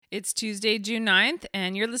It's Tuesday, June 9th,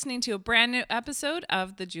 and you're listening to a brand new episode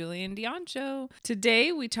of The Julian Dion Show.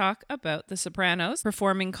 Today, we talk about The Sopranos,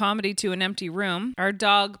 performing comedy to an empty room, our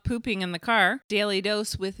dog pooping in the car, Daily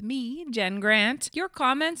Dose with me, Jen Grant, your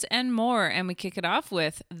comments, and more. And we kick it off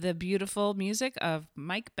with the beautiful music of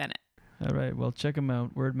Mike Bennett. All right, well, check him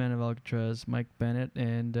out. Wordman of Alcatraz, Mike Bennett,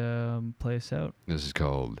 and play us out. This is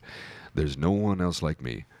called There's No One Else Like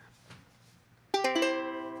Me.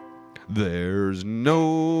 There's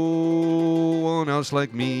no one else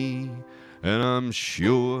like me, and I'm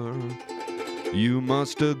sure you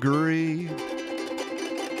must agree.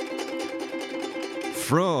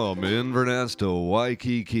 From Inverness to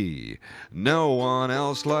Waikiki, no one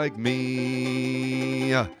else like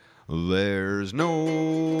me. There's no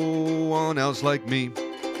one else like me.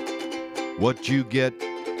 What you get,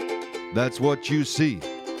 that's what you see.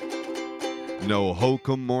 No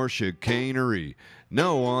hokum or chicanery.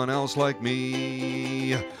 No one else like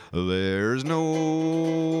me. There's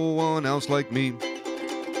no one else like me.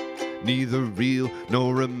 Neither real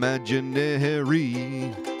nor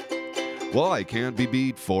imaginary. Well, I can't be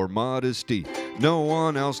beat for modesty. No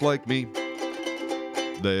one else like me.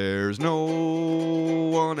 There's no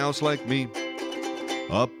one else like me.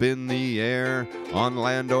 Up in the air, on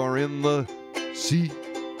land or in the sea.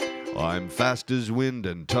 I'm fast as wind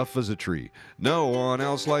and tough as a tree. No one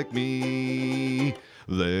else like me.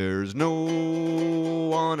 There's no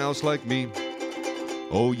one else like me.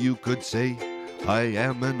 Oh, you could say I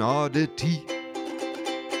am an oddity.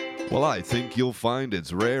 Well, I think you'll find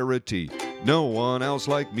its rarity. No one else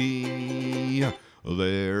like me.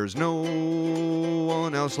 There's no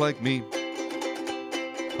one else like me.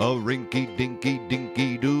 A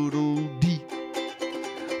rinky-dinky-dinky-doodle-dee.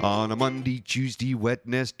 On a Monday, Tuesday,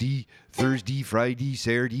 Wednesday, Thursday, Friday,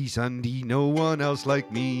 Saturday, Sunday, no one else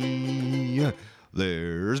like me.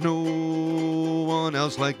 There's no one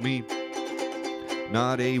else like me.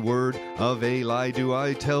 Not a word of a lie do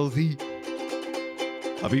I tell thee.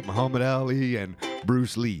 I beat Muhammad Ali and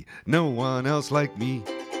Bruce Lee. No one else like me.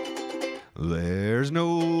 There's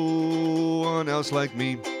no one else like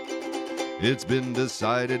me. It's been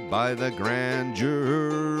decided by the grand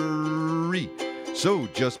jury. So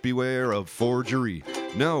just beware of forgery.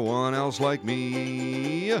 No one else like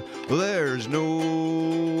me. There's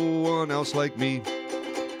no one else like me.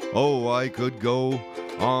 Oh, I could go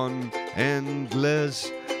on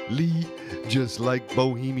endlessly, just like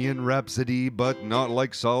Bohemian Rhapsody, but not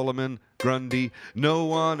like Solomon Grundy. No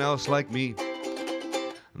one else like me.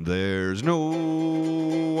 There's no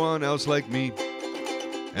one else like me.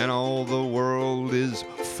 And all the world is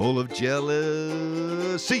full of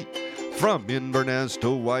jealousy. From Inverness to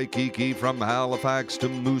Waikiki, from Halifax to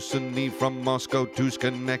Moosonee, from Moscow to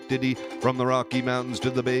Schenectady, from the Rocky Mountains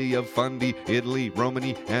to the Bay of Fundy, Italy,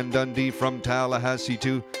 Romany, and Dundee, from Tallahassee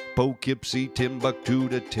to Poughkeepsie, Timbuktu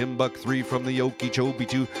to Timbuk 3, from the Okeechobee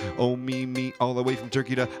to Omemee, all the way from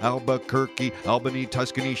Turkey to Albuquerque, Albany,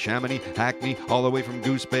 Tuscany, Chamonix, Hackney, all the way from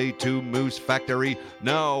Goose Bay to Moose Factory.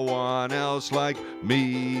 No one else like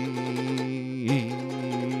me.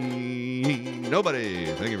 Nobody.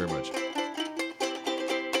 Thank you very much.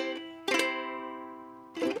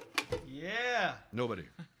 Yeah. Nobody.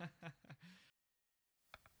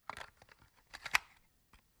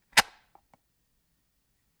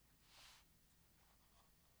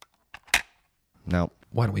 No.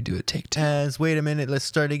 Why don't we do a take two? Wait a minute. Let's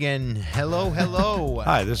start again. Hello.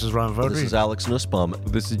 Hi, this is Ron Vodry. This is Alex Nussbaum.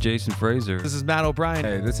 This is Jason Fraser. This is Matt O'Brien.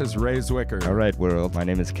 Hey, this is Ray Zwicker. All right, world. My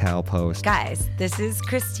name is Cal Post. Guys, this is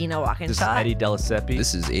Christina Walkinshaw. This is Eddie Delaseppe.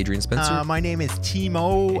 This is Adrian Spencer. My name is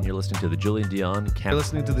Timo. And you're listening to the Julian Dion You're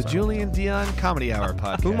listening to the Julian Dion Comedy Hour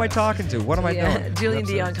podcast. Who am I talking to? What am I doing? Julian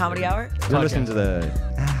Dion Comedy Hour. You're listening to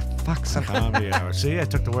the... Comedy Hour. See, I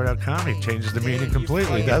took the word out comedy. Changes the meaning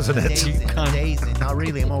completely, doesn't it? Dazing. Not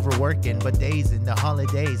really. I'm overworking, but dazing. The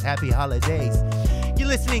holidays. Happy holidays. You're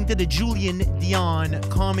listening to the Julian Dion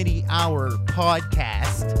Comedy Hour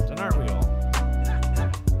podcast. And aren't we all?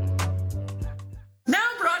 Now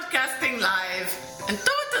broadcasting live and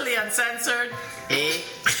totally uncensored,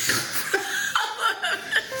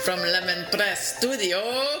 from Lemon Press Studio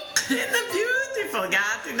in the beautiful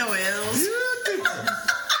Gatineau Hills.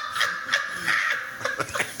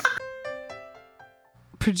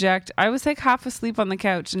 Project. I was like half asleep on the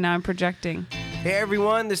couch, and now I'm projecting. Hey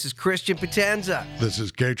everyone, this is Christian Potenza. This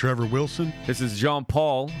is Gay Trevor Wilson. This is John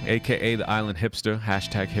Paul, a.k.a. the Island Hipster,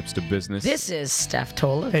 hashtag hipster business. This is Steph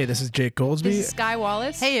Tola. Hey, this is Jake Goldsby. This is Sky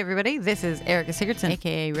Wallace. Hey everybody, this is Erica Sigurdsson,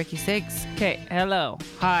 aka Ricky Siggs. Okay, hello.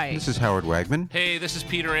 Hi. This is Howard Wagman. Hey, this is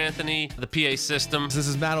Peter Anthony, the PA System. This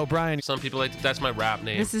is Matt O'Brien. Some people that's my rap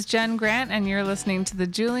name. This is Jen Grant, and you're listening to the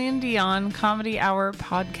Julian Dion Comedy Hour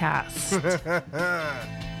podcast.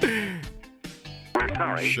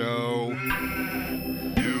 Show.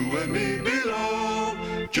 You and me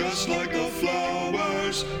belong, just like the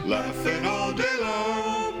flowers, laughing all day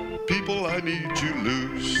long. People, I need you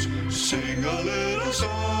loose. Sing a little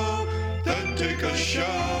song, then take a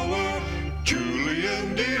shower.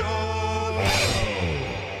 Julian Dion.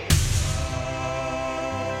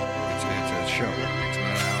 It's a show. It's not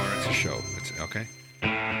an hour. It's a show. It's okay.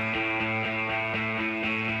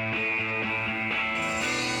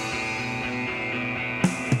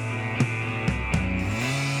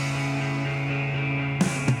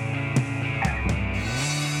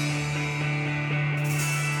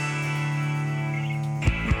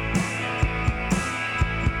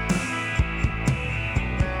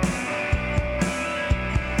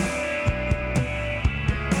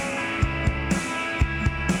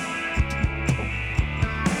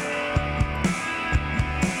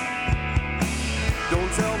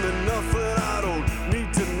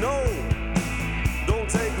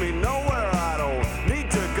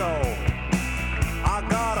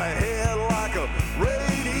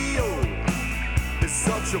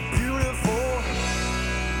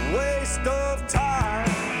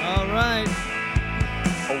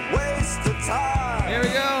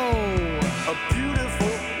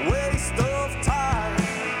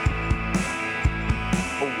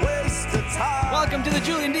 Welcome to the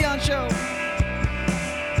Julian Dion Show.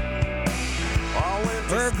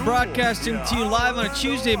 We're broadcasting to you live on a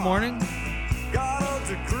Tuesday morning.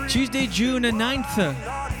 Tuesday, June 9th.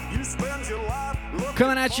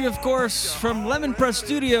 Coming at you, of course, from Lemon Press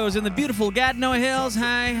Studios in the beautiful Gatineau Hills.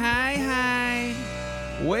 Hi.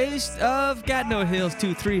 West of Gatineau Hills,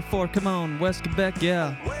 2, 3, 4. Come on, West Quebec,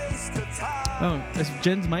 yeah. Oh, is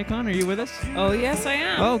Jen's mic on? Are you with us? Oh, yes, I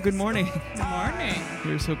am. Oh, good morning. Good morning.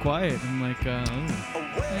 You're so quiet. I'm like, I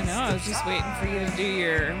know, I was just waiting for you to do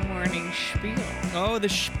your morning spiel. Oh, the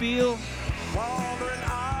spiel.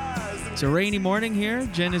 It's a rainy morning here.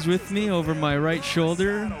 Jen is with me over my right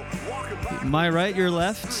shoulder. My right, your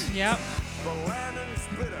left. Yep.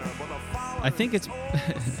 I think it's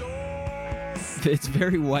it's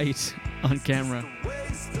very white on camera.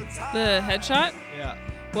 The headshot? Yeah.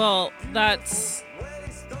 Well, that's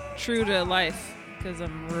true to life because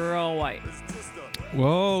I'm real white.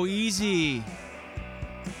 Whoa, easy.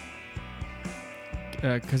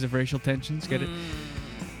 Because of racial tensions, get it?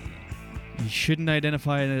 You shouldn't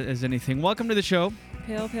identify it as anything. Welcome to the show.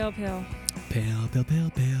 Pale, pale, pale. Pale, pale, pale,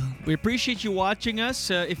 pale. We appreciate you watching us.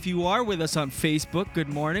 If you are with us on Facebook, good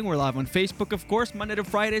morning. We're live on Facebook, of course, Monday to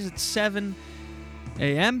Fridays at 7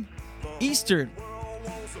 a.m. Eastern.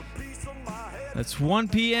 That's 1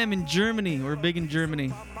 p.m. in Germany. We're big in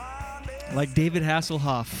Germany. Like David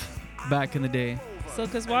Hasselhoff back in the day.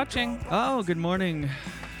 Silka's watching. Oh, good morning,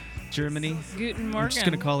 Germany. Guten Morgen. I'm just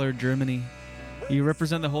going to call her Germany. You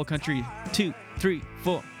represent the whole country. 2, 3,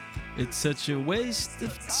 4. It's such a waste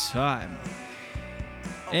of time.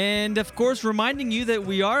 And, of course, reminding you that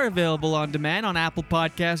we are available on demand on Apple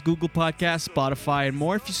Podcasts, Google Podcasts, Spotify, and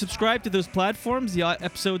more. If you subscribe to those platforms, the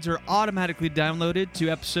episodes are automatically downloaded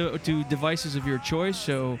to devices of your choice.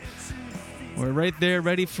 So we're right there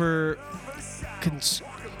ready for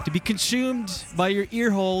to be consumed by your ear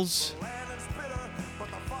holes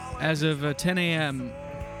as of 10 a.m.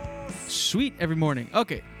 Sweet every morning.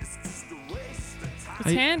 Okay.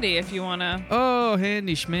 It's handy if you want to. Oh,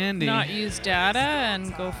 handy schmandy. Not use data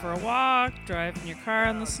and go for a walk, drive in your car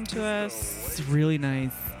and listen to us. It's really nice.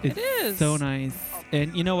 It is. So nice.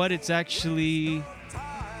 And you know what? It's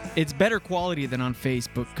better quality than on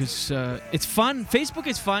Facebook because it's fun. Facebook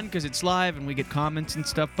is fun because it's live and we get comments and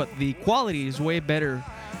stuff, but the quality is way better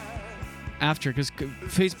after because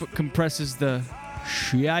Facebook compresses the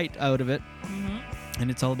shite out of it. And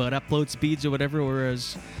it's all about upload speeds or whatever,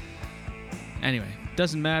 whereas anyway,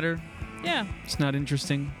 doesn't matter. Yeah. It's not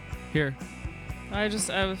interesting. Here. I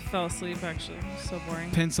fell asleep actually. It was so boring.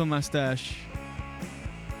 Pencil mustache.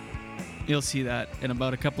 You'll see that in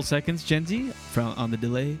about a couple seconds, Genzi, on the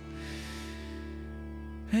delay.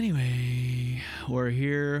 Anyway, we're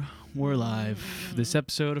here. We're live. This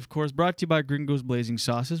episode, of course, brought to you by Gringo's Blazing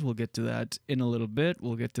Sauces. We'll get to that in a little bit.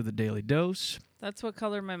 We'll get to the Daily Dose. That's what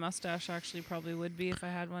color my mustache actually probably would be if I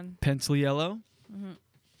had one. Pencil yellow.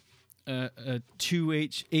 a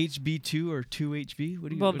 2HB2 or 2HB? What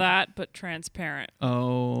do you? Well, what- that, but transparent.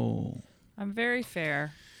 Oh. I'm very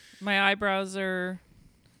fair. My eyebrows are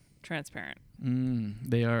transparent.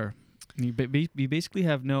 They are. You basically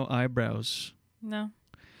have no eyebrows. No.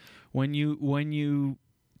 When you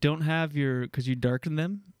don't have your, because you darken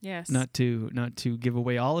them. Yes. Not to give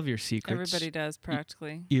away all of your secrets. Everybody does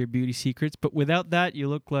practically. Your beauty secrets, but without that, you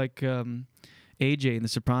look like AJ in The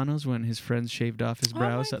Sopranos when his friends shaved off his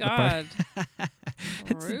brows oh at my the God.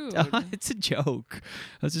 party. Rude. It's a joke.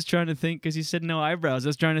 I was just trying to think because you said no eyebrows. I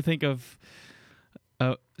was trying to think of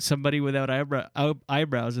somebody without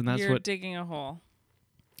eyebrows, and that's You're what. digging a hole.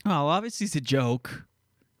 Oh, obviously it's a joke.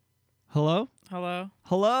 Hello?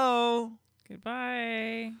 Hello.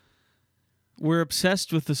 Goodbye. We're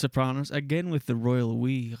obsessed with The Sopranos, again with the royal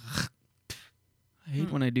we. I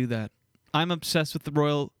hate when I do that. I'm obsessed with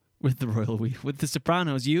with The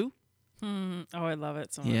Sopranos. You? Oh, I love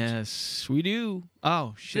it so much. Yes, we do.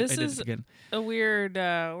 Oh, shit, This I did is it again. a weird,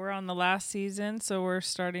 we're on the last season, so we're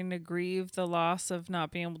starting to grieve the loss of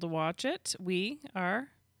not being able to watch it. We are.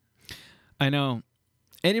 I know.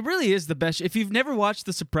 And it really is the best. If you've never watched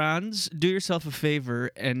The Sopranos, do yourself a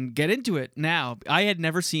favor and get into it now. I had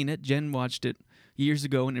never seen it. Jen watched it years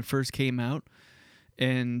ago when it first came out.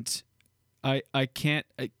 And I can't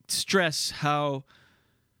stress how...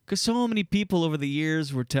 Because so many people over the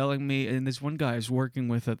years were telling me, and this one guy I was working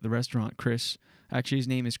with at the restaurant, Chris. Actually, his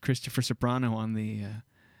name is Christopher Soprano on the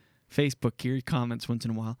Facebook here. He comments once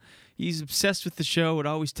in a while. He's obsessed with the show, would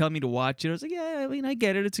always tell me to watch it. I was like, yeah, I mean, I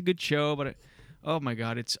get it. It's a good show, but... Oh my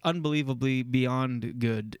God, it's unbelievably beyond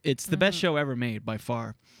good. It's the best show ever made by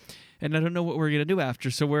far. And I don't know what we're going to do after.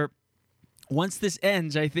 So once this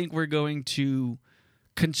ends, I think we're going to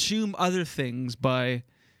consume other things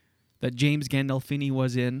that James Gandolfini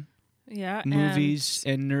was in. Yeah. Movies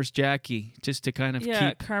and Nurse Jackie, just to kind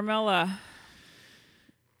of Carmela.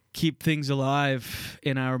 Keep things alive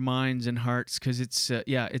in our minds and hearts because it's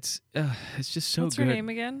just so What's good. her name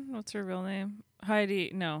again? What's her real name?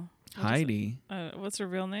 Heidi. No. Heidi. What's her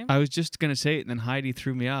real name? I was just gonna say it, and then Heidi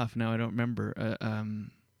threw me off. Now I don't remember.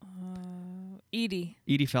 Edie.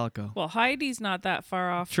 Edie Falco. Well, Heidi's not that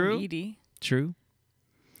far off True. from Edie. True.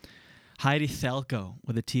 Heidi Falco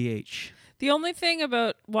with a TH. The only thing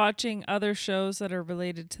about watching other shows that are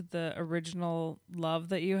related to the original love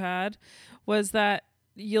that you had was that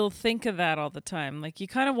you'll think of that all the time. Like you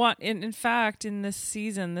kind of want. In fact, in this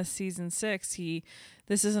season 6,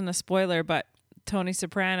 this isn't a spoiler, but Tony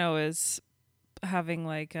Soprano is having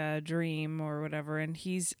like a dream or whatever, and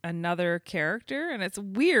he's another character, and it's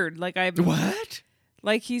weird. Like what?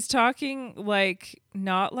 Like he's talking like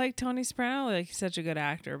not like Tony Soprano. Like he's such a good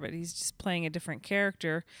actor, but he's just playing a different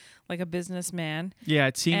character, like a businessman. Yeah,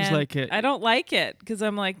 it seems And like it. I don't like it because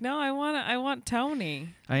I'm like, no, I want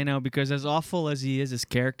Tony. I know, because as awful as he is as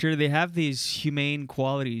character, they have these humane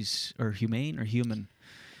qualities, or human.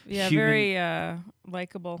 Yeah, Human, very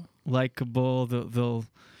likable. Likeable. They'll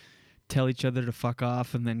tell each other to fuck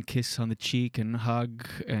off and then kiss on the cheek and hug.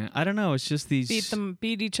 I don't know. It's just these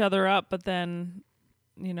beat each other up, but then,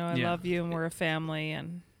 I Yeah. love you and we're a family,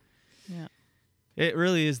 and yeah. It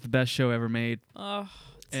really is the best show ever made. Oh.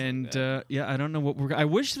 And I don't know what I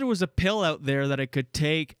wish there was a pill out there that I could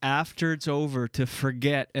take after it's over to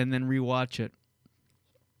forget and then rewatch it.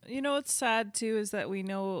 You know what's sad too is that we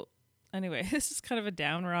know. Anyway, this is kind of a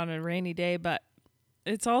downer on a rainy day, but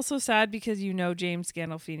it's also sad because James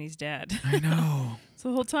Gandolfini's dead. I know. So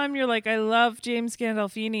the whole time you're like, I love James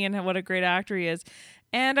Gandolfini and what a great actor he is,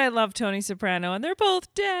 and I love Tony Soprano, and they're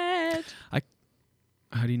both dead.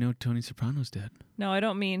 How do you know Tony Soprano's dead? No, I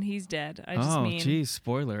don't mean he's dead. I just mean. Oh, geez,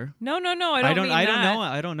 spoiler. No, I don't mean I that. don't know.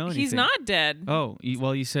 I don't know anything. He's not dead. Oh,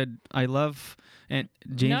 you said I love and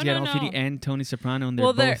James Gandolfini and Tony Soprano, and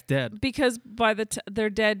they're both dead. Because they're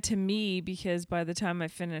dead to me, because by the time I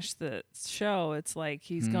finish the show, it's like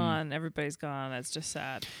he's gone. Everybody's gone. That's just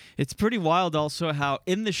sad. It's pretty wild also how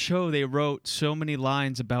in the show they wrote so many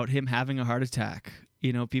lines about him having a heart attack.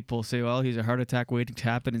 People say, well, he's a heart attack waiting to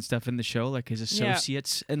happen and stuff in the show, like his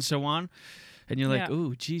associates and so on. And you're like,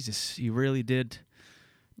 oh, Jesus, you really did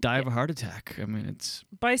die of a heart attack. I mean, it's...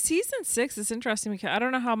 By season 6, it's interesting because I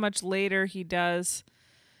don't know how much later he does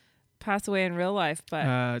pass away in real life,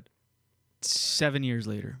 but... 7 years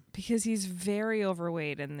later. Because he's very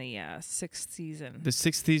overweight in the 6th season. The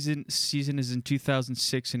 6th season is in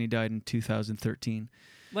 2006, and he died in 2013.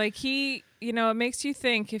 Like it makes you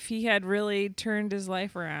think if he had really turned his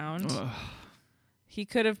life around, he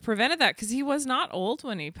could have prevented that, because he was not old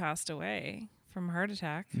when he passed away from a heart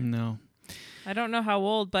attack. No. I don't know how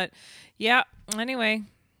old, but yeah, anyway.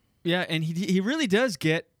 Yeah, and he really does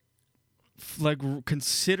get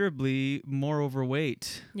considerably more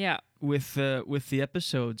overweight. Yeah. With the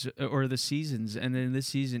episodes or the seasons, and then this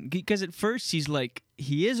season, because at first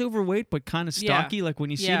he is overweight but kind of stocky. Like when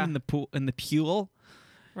you see him in the pool in the pool,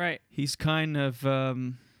 right? He's kind of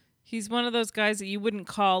he's one of those guys that you wouldn't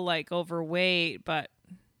call like overweight, but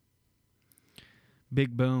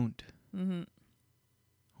big boned. Mm-hmm.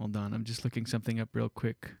 Hold on, I'm just looking something up real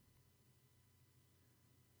quick.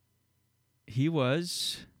 He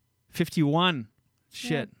was 51.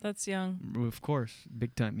 Shit. Yeah, that's young. Of course.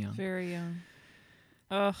 Big time young. Very young.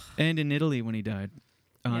 Ugh. And in Italy when he died.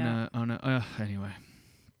 Anyway.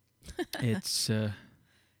 It's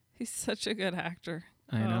he's such a good actor.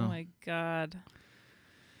 I know. Oh my God.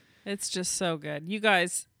 It's just so good. You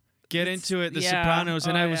guys get into it, The Sopranos,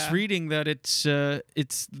 and I was reading that it's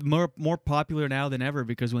more popular now than ever,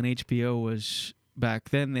 because when HBO was back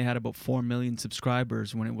then, they had about 4 million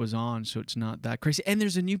subscribers when it was on, so it's not that crazy. And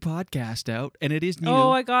there's a new podcast out, and it is new.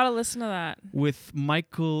 Oh, I gotta listen to that. With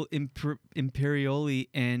Michael Imperioli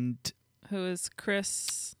and who is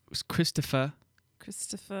Christopher.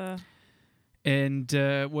 And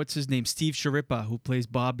what's his name? Steve Sharippa, who plays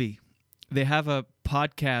Bobby. They have a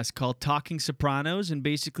podcast called Talking Sopranos, and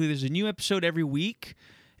basically there's a new episode every week.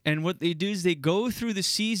 And what they do is they go through the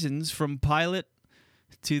seasons from pilot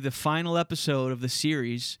to the final episode of the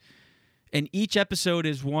series, and each episode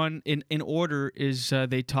is one in order is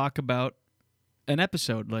they talk about an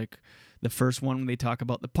episode. Like the first one, they talk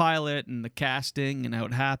about the pilot and the casting and how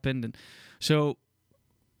it happened, and so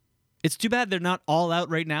it's too bad they're not all out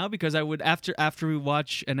right now, because I would after we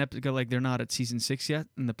watch an episode, like they're not at season 6 yet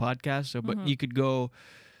in the podcast. So, but you could go,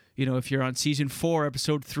 if you're on season 4,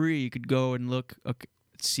 episode 3, you could go and look. Okay,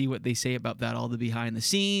 see what they say about that, all the behind the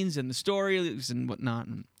scenes and the stories and whatnot.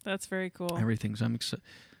 And that's very cool. Everything. So I'm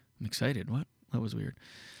excited. What? That was weird.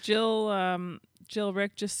 Jill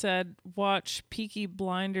Rick just said, watch Peaky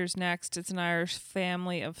Blinders next. It's an Irish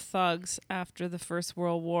family of thugs after the First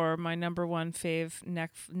World War. My number one fave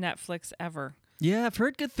Netflix ever. Yeah, I've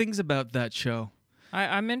heard good things about that show.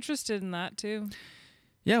 I'm interested in that too.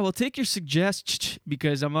 Yeah, well, take your suggestion,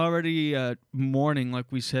 because I'm already mourning, like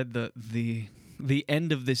we said, the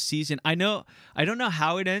end of this season. I don't know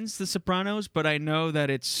how it ends, The Sopranos, but I know that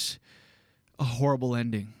it's a horrible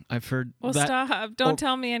ending. I've heard. Well, stop! Don't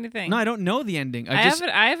tell me anything. No, I don't know the ending. I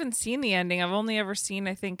haven't seen the ending. I've only ever seen,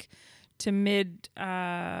 I think, to mid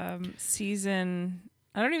season.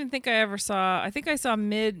 I don't even think I ever saw. I think I saw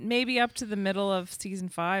maybe up to the middle of season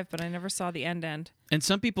 5, but I never saw the end. And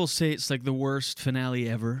some people say it's like the worst finale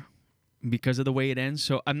ever because of the way it ends.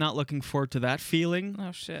 So I'm not looking forward to that feeling.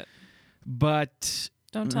 Oh shit! But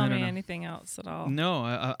don't tell me anything else at all. No,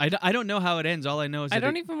 I don't know how it ends. All I know is I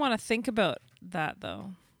don't even want to think about that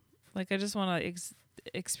though. Like I just want to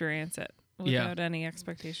experience it without any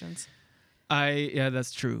expectations.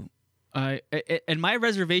 That's true. And my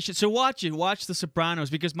reservation. So watch The Sopranos,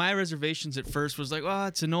 because my reservations at first was like, oh,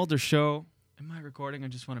 it's an older show. Am I recording? I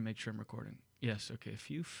just want to make sure I'm recording. Yes. Okay.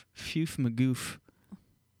 Phew magoof.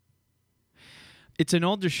 It's an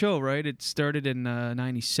older show, right? It started in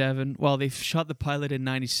 97. Well, they shot the pilot in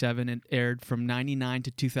 97 and aired from 99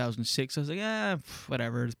 to 2006. I was like,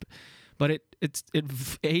 whatever. But it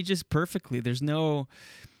ages perfectly. There's no.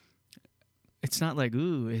 It's not like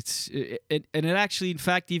ooh. And it actually, in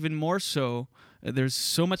fact, even more so. There's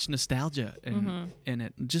so much nostalgia in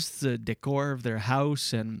it. Just the decor of their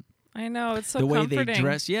house and. I know, it's so the way comforting. they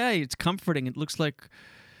dress. Yeah, it's comforting. It looks like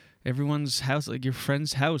everyone's house, like your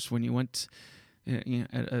friend's house when you went.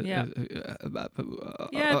 Yeah,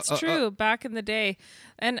 it's true. Back in the day,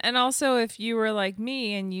 and also if you were like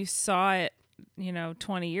me and you saw it,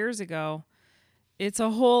 20 years ago, it's a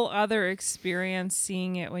whole other experience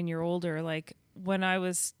seeing it when you're older. Like when I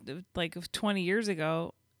was like 20 years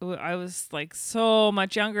ago, I was like so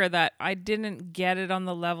much younger that I didn't get it on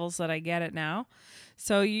the levels that I get it now.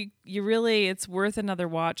 So you really, it's worth another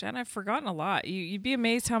watch. And I've forgotten a lot. You'd be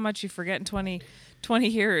amazed how much you forget in 20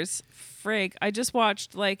 years. Frig. I just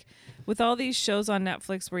watched, like, with all these shows on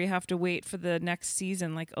Netflix where you have to wait for the next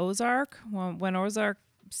season, like Ozark. When Ozark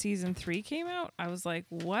season 3 came out, I was like,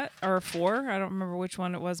 what? Or 4? I don't remember which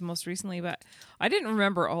one it was most recently, but I didn't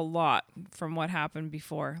remember a lot from what happened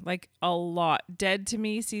before. Like, a lot. Dead to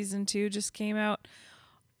Me season 2 just came out.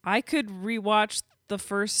 I could rewatch the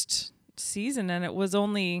first season and it was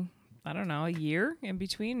only, I don't know, a year in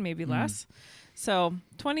between, maybe less. So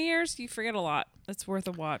 20 years, you forget a lot. It's worth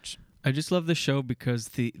a watch. I just love the show because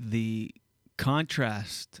the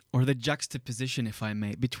contrast or the juxtaposition, if I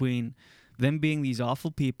may, between them being these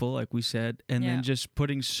awful people, like we said, and then just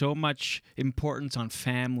putting so much importance on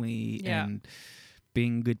family and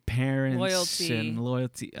being good parents and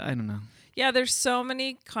loyalty. I don't know. Yeah, there's so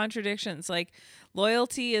many contradictions. Like,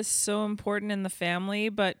 loyalty is so important in the family,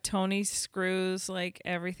 but Tony screws like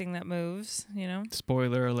everything that moves, you know?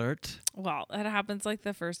 Spoiler alert. Well, it happens like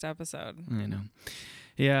the first episode. I know.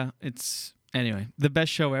 Yeah, it's anyway, the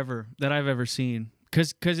best show ever that I've ever seen.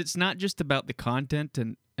 Cuz it's not just about the content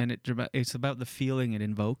and it's about the feeling it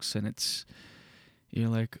invokes, and you're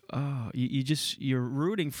like, oh, you're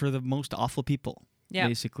rooting for the most awful people,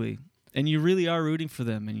 basically. And you really are rooting for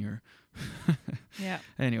them, and you're yeah.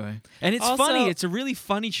 Anyway, and it's also funny. It's a really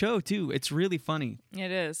funny show too. It's really funny.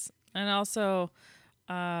 It is. And also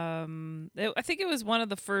I think it was one of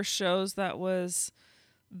the first shows that was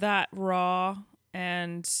that raw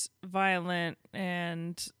and violent,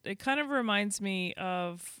 and it kind of reminds me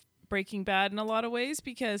of Breaking Bad in a lot of ways,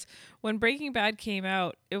 because when Breaking Bad came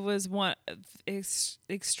out, it was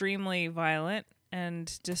extremely violent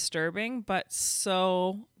and disturbing, but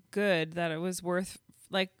so good that it was worth,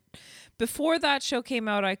 like, before that show came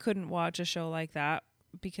out, I couldn't watch a show like that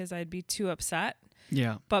because I'd be too upset.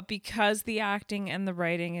 Yeah. But because the acting and the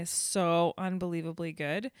writing is so unbelievably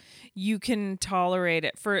good, you can tolerate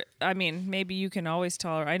it maybe you can always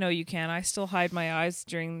tolerate. I know you can. I still hide my eyes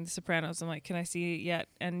during The Sopranos. I'm like, can I see it yet?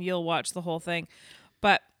 And you'll watch the whole thing.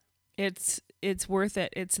 But it's worth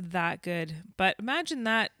it. It's that good. But imagine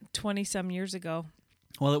that 20-some years ago.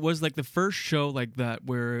 Well, it was like the first show like that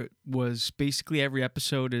where it was basically every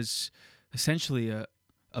episode is essentially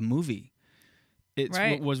a movie.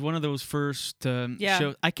 It was one of those first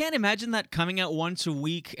shows. I can't imagine that coming out once a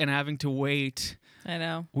week and having to wait. I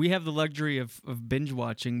know. We have the luxury of binge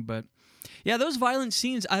watching, but yeah, those violent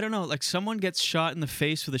scenes, I don't know. Like, someone gets shot in the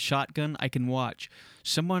face with a shotgun, I can watch.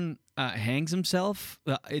 Someone hangs himself,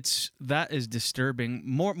 that is disturbing.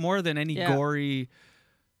 More than any gory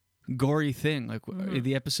thing. Like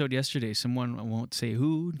the episode yesterday, someone, I won't say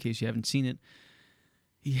who in case you haven't seen it,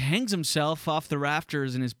 he hangs himself off the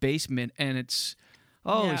rafters in his basement, and it's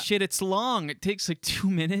shit, it's long. It takes like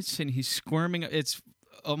 2 minutes, and he's squirming. It's,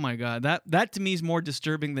 oh my God, that to me is more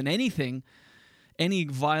disturbing than anything. Any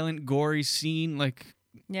violent, gory scene, like,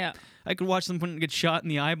 yeah, I could watch someone get shot in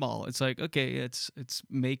the eyeball. It's like, okay, it's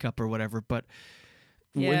makeup or whatever, but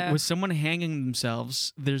with someone hanging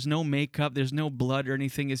themselves, there's no makeup, there's no blood or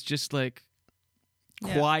anything. It's just like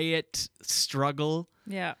quiet struggle.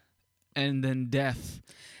 Yeah. And then death.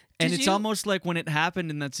 And it's almost like when it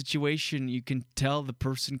happened in that situation, you can tell the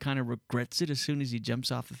person kind of regrets it as soon as he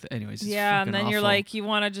jumps off the anyways. It's and then awful. You're like, you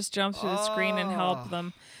want to just jump through the screen and help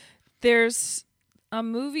them. There's a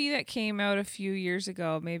movie that came out a few years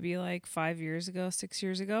ago, maybe like 5 years ago, 6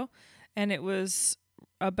 years ago, and it was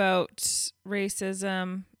about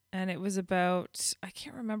racism, and it was about, I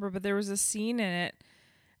can't remember, but there was a scene in it,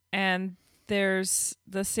 and there's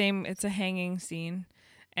it's a hanging scene.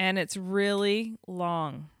 And it's really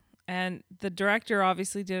long. And the director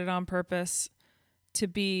obviously did it on purpose to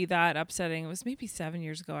be that upsetting. It was maybe 7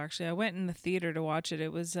 years ago, actually. I went in the theater to watch it.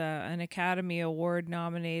 It was an Academy Award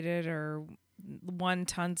nominated or won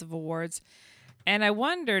tons of awards. And I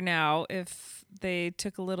wonder now if they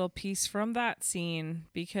took a little piece from that scene,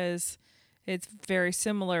 because it's very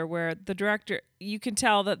similar, where the director, you can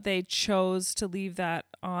tell that they chose to leave that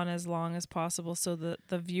on as long as possible so that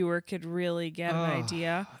the viewer could really get an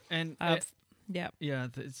idea.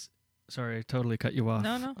 Sorry, I totally cut you off.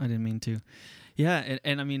 No. I didn't mean to. Yeah,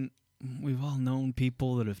 and I mean, we've all known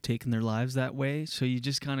people that have taken their lives that way, so you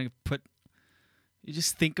just kind of you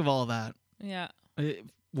just think of all that. Yeah.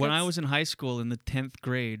 When I was in high school in the 10th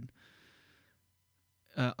grade,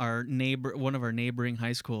 one of our neighboring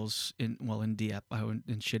high schools in Dieppe,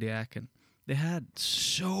 in Shediac, and they had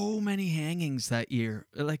so many hangings that year.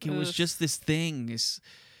 Like, it was just this thing.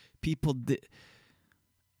 People did.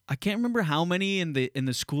 I can't remember how many in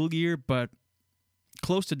the school year, but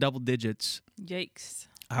close to double digits. Yikes!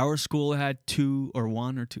 Our school had 2 or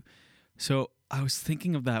 1 or 2. So I was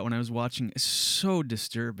thinking of that when I was watching. It's so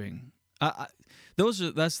disturbing.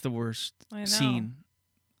 That's the worst scene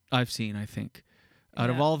I've seen, I think. Out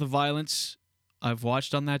of all the violence I've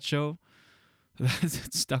watched on that show,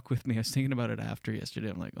 that stuck with me. I was thinking about it after yesterday.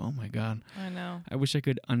 I'm like, oh my God. I know. I wish I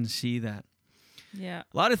could unsee that. Yeah.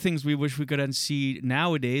 A lot of things we wish we could unsee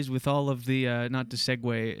nowadays with all of the, not to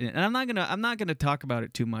segue, and I'm not gonna talk about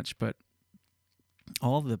it too much, but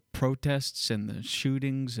all the protests and the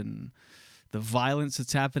shootings and the violence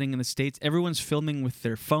that's happening in the States, everyone's filming with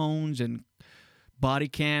their phones, and body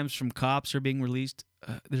cams from cops are being released.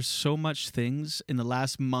 There's so much things in the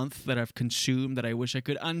last month that I've consumed that I wish I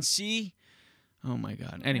could unsee. Oh my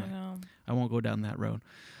God. Anyway, I won't go down that road.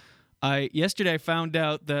 Yesterday I found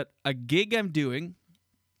out that a gig I'm doing,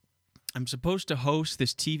 I'm supposed to host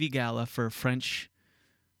this TV gala for a French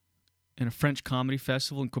in a French comedy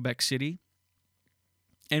festival in Quebec City.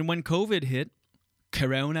 And when COVID hit,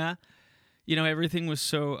 Corona, everything was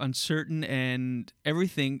so uncertain, and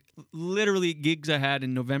everything, literally gigs I had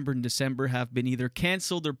in November and December have been either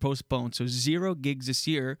canceled or postponed. So 0 gigs this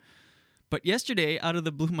year. But yesterday, out of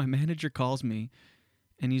the blue, my manager calls me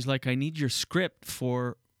and he's like, I need your script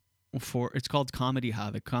for it's called Comedy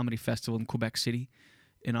Ha, the comedy festival in Quebec City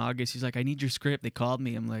in August. He's like, I need your script. They called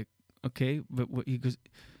me. I'm like, okay, but what?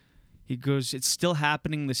 He goes, it's still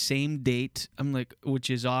happening the same date. I'm like, which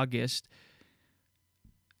is August.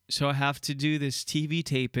 So I have to do this TV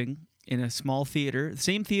taping in a small theater, the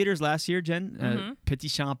same theater as last year, Jen, Petit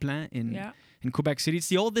Champlain in Quebec City. It's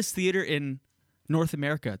the oldest theater in North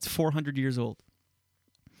America. It's 400 years old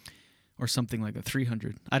or something like that,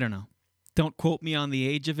 300. I don't know. Don't quote me on the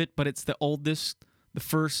age of it, but it's the oldest, the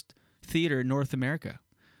first theater in North America.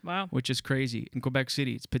 Wow. Which is crazy. In Quebec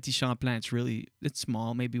City, it's Petit Champlain. It's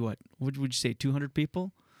small. Maybe what would you say, 200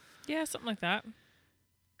 people? Yeah, something like that.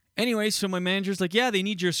 Anyway, so my manager's like, yeah, they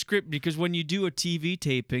need your script because when you do a TV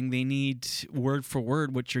taping, they need word for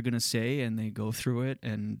word what you're going to say, and they go through it,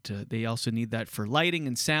 and they also need that for lighting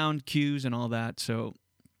and sound cues and all that. So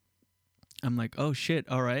I'm like, oh, shit,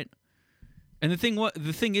 all right. And the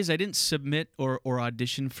thing is, I didn't submit or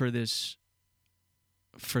audition for this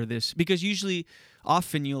because usually,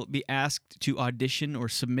 often you'll be asked to audition or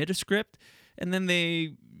submit a script, and then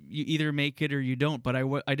you either make it or you don't. But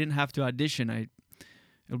I didn't have to audition.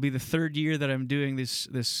 It'll be the third year that I'm doing this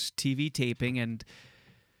TV taping, and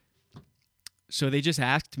so they just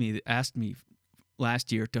asked me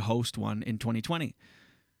last year to host one in 2020.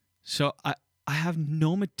 So I have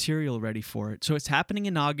no material ready for it. So it's happening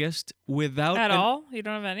in August without all. You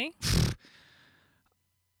don't have any.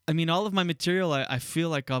 I mean, all of my material I feel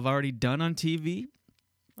like I've already done on TV.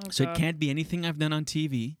 Oh, so God. It can't be anything I've done on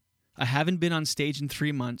TV. I haven't been on stage in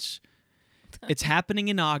 3 months. It's happening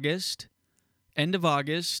in August. End of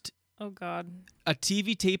August. Oh, God. A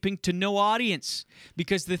TV taping to no audience.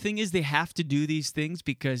 Because the thing is, they have to do these things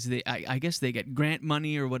because I guess they get grant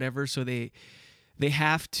money or whatever, so they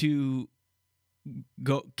have to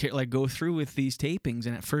go through with these tapings.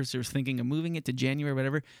 And at first, they were thinking of moving it to January or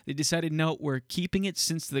whatever. They decided, no, we're keeping it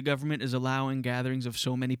since the government is allowing gatherings of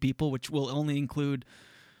so many people, which will only include,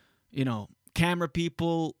 camera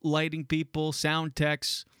people, lighting people, sound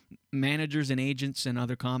techs, managers and agents, and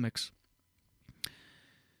other comics.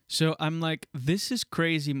 So I'm like, this is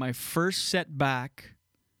crazy. My first setback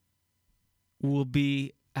will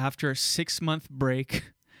be after a 6-month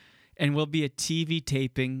break, and will be a TV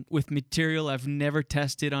taping with material I've never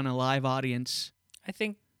tested on a live audience. I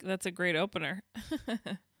think that's a great opener.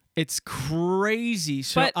 It's crazy.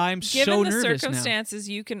 So but I'm so given the nervous circumstances,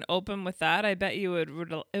 you can open with that. I bet you it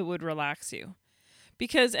would relax you,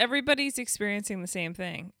 because everybody's experiencing the same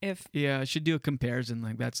thing. I should do a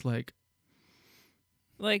comparison. That's like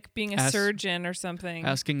being a surgeon or something.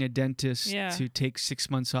 Asking a dentist to take 6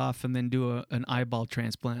 months off and then do an eyeball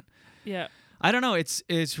transplant. Yeah. I don't know.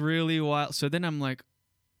 It's really wild. So then I'm like,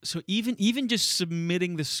 so even just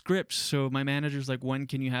submitting the scripts. So my manager's like, when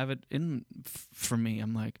can you have it in for me?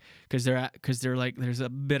 I'm like, because they're like, there's a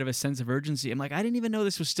bit of a sense of urgency. I'm like, I didn't even know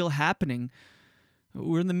this was still happening.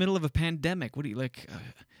 We're in the middle of a pandemic. What do you like?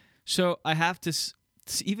 So I have to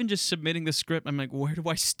even just submitting the script. I'm like, where do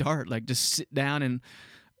I start? Just sit down, and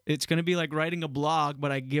it's going to be like writing a blog,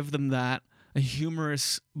 but I give them a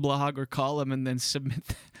humorous blog or column, and then submit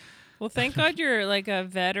that. Well, thank God you're like a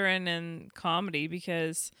veteran in comedy,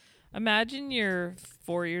 because imagine you're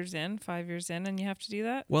 5 years in, and you have to do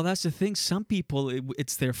that. Well, that's the thing. Some people,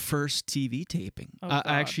 it's their first TV taping. Oh,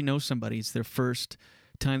 I actually know somebody. It's their first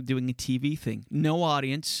time doing a TV thing. No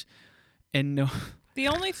audience, and no. The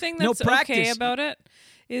only thing that's okay about it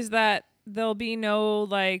is that there'll be no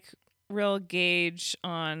real gauge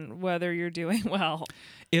on whether you're doing well.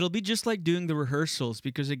 It'll be just like doing the rehearsals,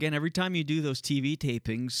 because again, every time you do those TV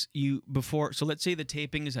tapings, so let's say the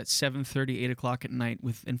taping is at 7:30, 8 o'clock at night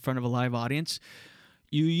in front of a live audience.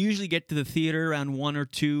 You usually get to the theater around 1 or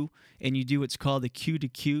 2, and you do what's called a cue to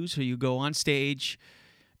cue. So you go on stage,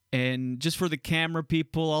 and just for the camera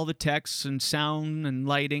people, all the techs and sound and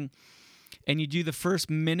lighting, and you do the first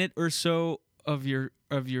minute or so of your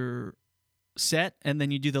set, and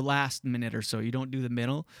then you do the last minute or so. You don't do the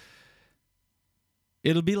middle.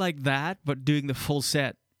 It'll be like that, but doing the full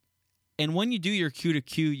set. And when you do your cue to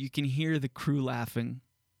cue, you can hear the crew laughing.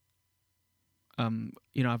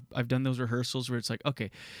 I've done those rehearsals where it's like, okay,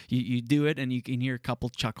 you do it, and you can hear a couple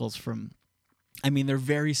chuckles from. I mean, they're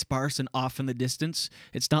very sparse and off in the distance.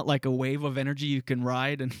 It's not like a wave of energy you can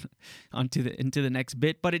ride and into the next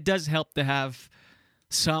bit, but it does help to have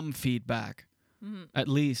some feedback. At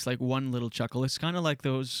least like one little chuckle. It's kind of like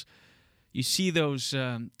those, you see those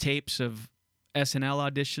tapes of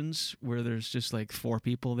SNL auditions where there's just like 4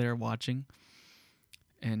 people there watching.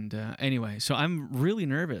 And anyway, so I'm really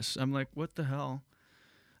nervous. I'm like, what the hell?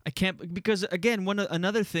 I can't, because again,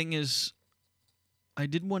 another thing is, I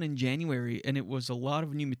did one in January, and it was a lot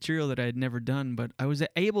of new material that I had never done, but I was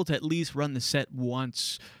able to at least run the set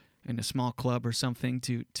once in a small club or something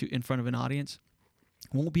to in front of an audience.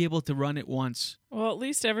 Won't be able to run it once. Well, at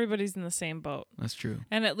least everybody's in the same boat. That's true.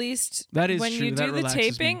 And at least that is when true. you That do the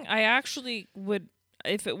relaxes taping, me. I actually would,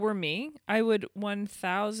 if it were me, I would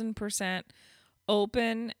 1000%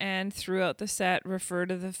 open and throughout the set refer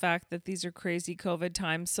to the fact that these are crazy COVID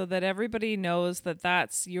times so that everybody knows that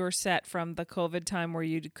that's your set from the COVID time where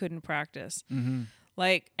you couldn't practice. Mm-hmm.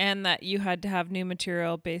 Like, and that you had to have new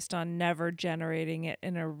material based on never generating it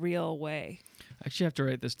in a real way. I actually have to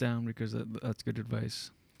write this down because that's good advice.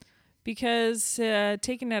 Because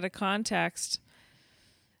taken out of context,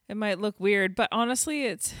 it might look weird, but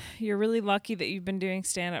honestly, you're really lucky that you've been doing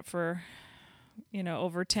stand-up for,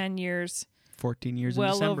 over 10 years. 14 years in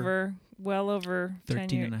December. Well over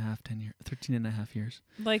 13 and a half years.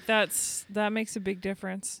 Like that makes a big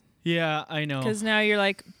difference. Yeah, I know. Because now you're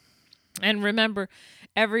like, and remember,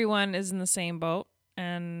 everyone is in the same boat,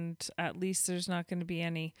 and at least there's not going to be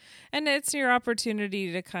any, and it's your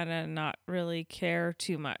opportunity to kind of not really care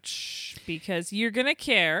too much, because you're going to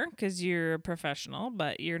care because you're a professional,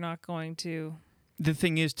 but you're not going to. The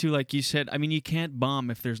thing is, too, like you said, I mean, you can't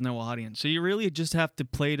bomb if there's no audience. So you really just have to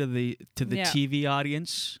play to the TV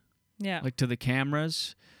audience, like to the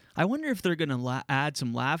cameras. I wonder if they're going to add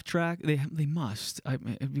some laugh track. They must.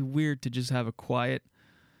 It'd be weird to just have a quiet.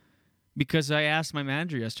 Because I asked my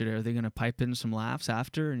manager yesterday, are they going to pipe in some laughs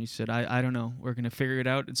after? And he said, I don't know. We're going to figure it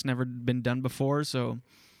out. It's never been done before. So,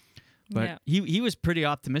 but he was pretty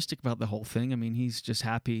optimistic about the whole thing. I mean, he's just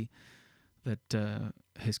happy that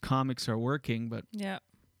his comics are working, but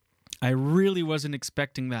I really wasn't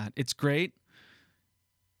expecting that. It's great,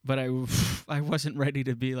 but I wasn't ready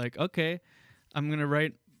to be like, okay, I'm gonna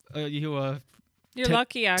write you a You're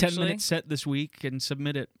lucky, actually. 10-minute set this week and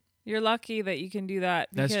submit it. You're lucky that you can do that.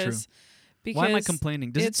 That's true. Because why am I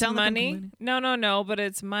complaining? Does it sound money? like I'm complaining? No, but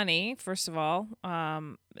it's money, first of all.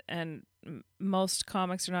 And most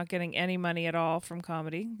comics are not getting any money at all from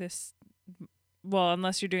comedy. Well,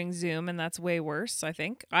 unless you're doing Zoom, and that's way worse, I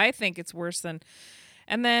think. I think it's worse than...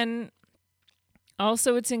 And then,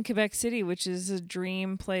 also, it's in Quebec City, which is a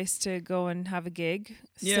dream place to go and have a gig.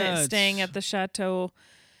 Staying at the Chateau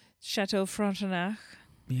Frontenac.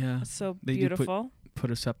 Yeah. It's so they beautiful. Put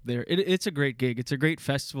us up there. It's a great gig. It's a great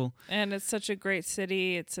festival. And it's such a great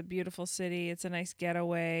city. It's a beautiful city. It's a nice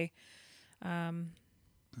getaway. My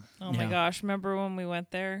gosh. Remember when we went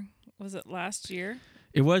there? Was it last year?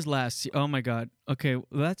 It was last year. Oh my God. Okay, well,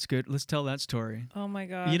 that's good. Let's tell that story. Oh my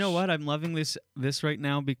gosh. You know what? I'm loving this right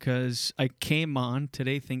now because I came on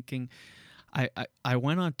today thinking I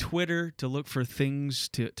went on Twitter to look for things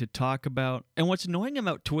to talk about. And what's annoying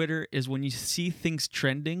about Twitter is when you see things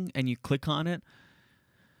trending and you click on it,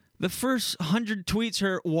 the first 100 tweets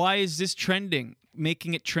are, why is this trending?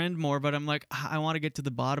 Making it trend more. But I'm like, I want to get to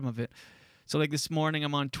the bottom of it. So like this morning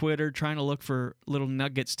I'm on Twitter trying to look for little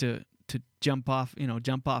nuggets to jump off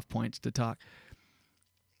points to talk.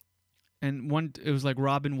 And it was like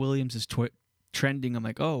Robin Williams is trending. I'm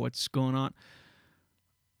like, oh, what's going on?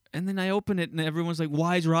 And then I open it and everyone's like,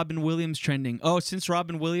 why is Robin Williams trending? Oh, since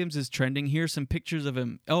Robin Williams is trending, here's some pictures of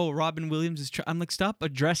him. Oh, Robin Williams is I'm like, stop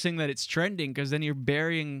addressing that it's trending, because then you're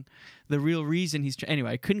burying the real reason he's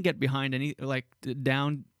anyway, I couldn't get behind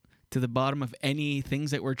down to the bottom of any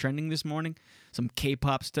things that were trending this morning. Some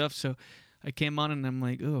K-pop stuff. So I came on and I'm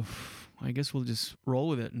like, oh, I guess we'll just roll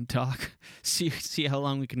with it and talk, see how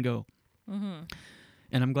long we can go. Mm-hmm.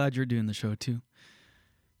 And I'm glad you're doing the show too.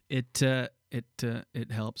 It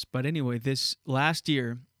helps. But anyway, this last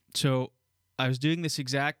year, so I was doing this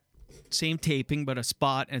exact same taping, but a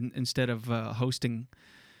spot and instead of hosting,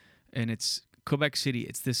 and it's Quebec City.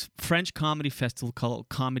 It's this French comedy festival called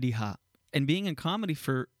Comedy Ha. And being in comedy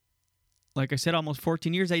for, like I said, almost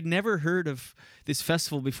 14 years, I'd never heard of this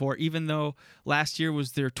festival before, even though last year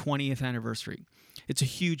was their 20th anniversary. It's a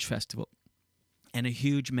huge festival and a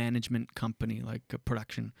huge management company, like a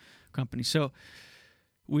production company. So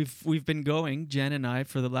we've been going, Jen and I,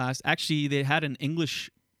 for the last... Actually, they had an English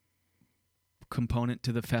component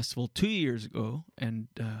to the festival 2 years ago, and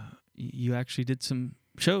you actually did some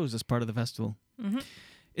shows as part of the festival. Mm-hmm.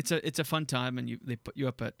 It's a fun time, and they put you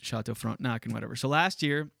up at Chateau Frontenac and whatever. So last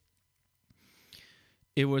year,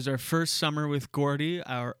 It was our first summer with Gordy,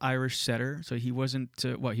 our Irish setter. So he wasn't,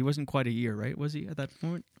 he wasn't quite a year, right? Was he at that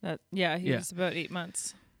point? He was about 8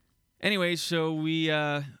 months. Anyway, so we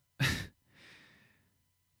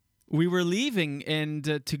we were leaving and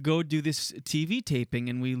to go do this TV taping,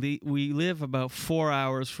 and we live about 4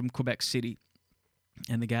 hours from Quebec City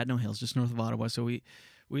and the Gatineau Hills, just north of Ottawa. So we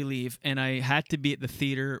leave, and I had to be at the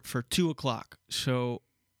theater for 2:00. So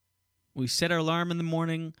we set our alarm in the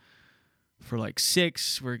morning for like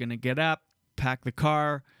 6. We're gonna get up, pack the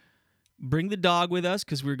car, bring the dog with us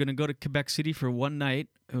because we were gonna go to Quebec City for one night.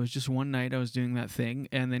 It was just one night I was doing that thing,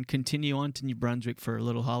 and then continue on to New Brunswick for a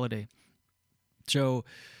little holiday. So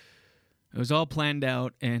it was all planned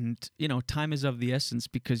out, and, time is of the essence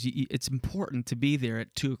because it's important to be there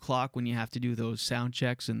at 2:00 when you have to do those sound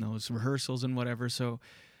checks and those rehearsals and whatever. So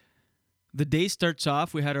the day starts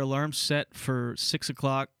off. We had our alarm set for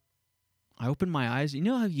 6:00. I opened my eyes. You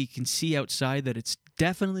know how you can see outside that it's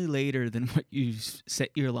definitely later than what you set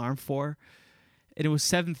your alarm for? And it was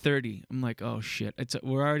 7:30. I'm like, oh, shit.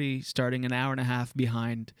 We're already starting an hour and a half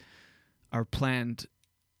behind our planned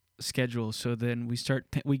schedule. So then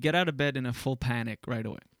we get out of bed in a full panic right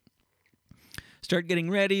away. Start getting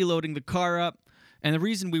ready, loading the car up. And the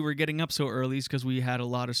reason we were getting up so early is because we had a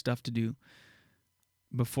lot of stuff to do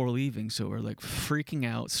before leaving. So we're like freaking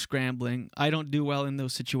out, scrambling. I don't do well in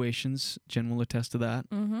those situations. Jen will attest to that.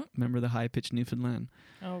 Mm-hmm. Remember the high-pitched Newfoundland?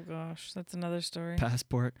 Oh, gosh. That's another story.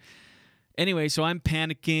 Passport. Anyway, so I'm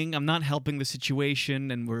panicking. I'm not helping the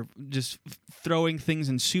situation, and we're just throwing things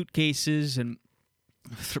in suitcases and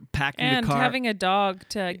packing the car. And having a dog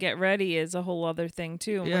to get ready is a whole other thing,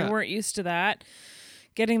 too. Yeah. We weren't used to that.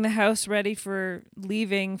 Getting the house ready for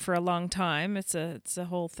leaving for a long time, it's a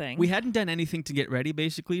whole thing. We hadn't done anything to get ready,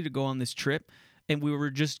 basically, to go on this trip, and we were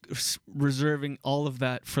just reserving all of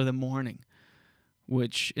that for the morning,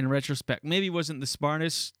 which, in retrospect, maybe wasn't the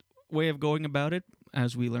smartest way of going about it,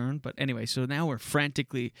 as we learned. But anyway, so now we're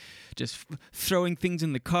frantically just throwing things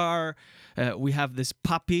in the car. We have this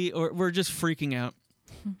puppy, or we're just freaking out.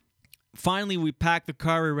 Finally, we pack the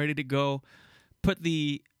car. We're ready to go. Put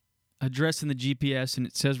the address in the GPS, and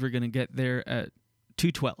it says we're going to get there at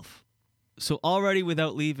 2:12. So already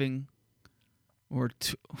without leaving,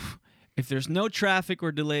 if there's no traffic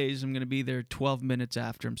or delays, I'm going to be there 12 minutes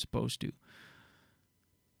after I'm supposed to.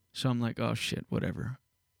 So I'm like, oh, shit, whatever.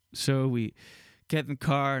 So we get in the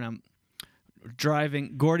car, and I'm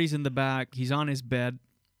driving. Gordy's in the back. He's on his bed.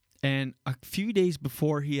 And a few days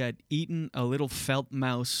before, he had eaten a little felt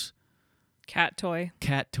mouse. Cat toy.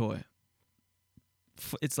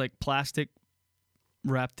 It's like plastic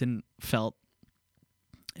wrapped in felt.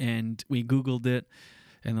 And we Googled it.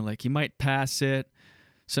 And they're like, he might pass it.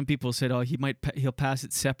 Some people said, oh, he'll pass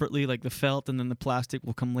it separately, like the felt, and then the plastic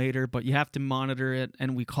will come later. But you have to monitor it.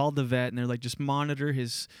 And we called the vet, and they're like, just monitor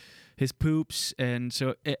his poops. And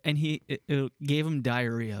so, it gave him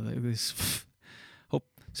diarrhea. It was,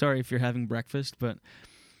 sorry if you're having breakfast, but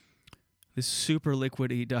this super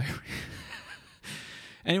liquidy diarrhea.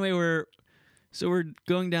 Anyway, we're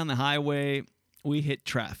going down the highway. We hit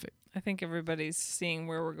traffic. I think everybody's seeing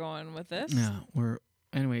where we're going with this. Yeah,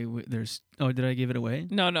 there's. Oh, did I give it away?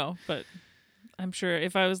 No, but I'm sure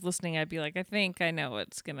if I was listening, I'd be like, I think I know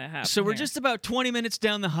what's gonna happen. So we're just about 20 minutes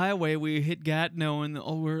down the highway. We hit Gatineau, and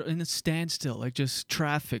we're in a standstill, like just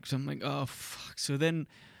traffic. So I'm like, oh fuck. So then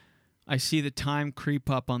I see the time creep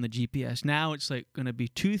up on the GPS. Now it's like gonna be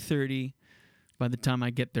 2:30 by the time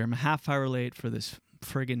I get there. I'm a half hour late for this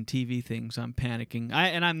friggin' TV thing, so I'm panicking.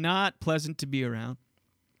 And I'm not pleasant to be around,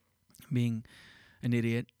 being an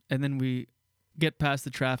idiot. And then we get past the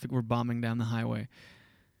traffic. We're bombing down the highway.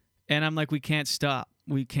 And I'm like, we can't stop.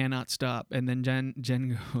 We cannot stop. And then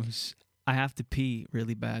Jen goes, I have to pee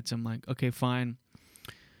really bad. So I'm like, okay, fine.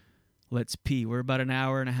 Let's pee. We're about an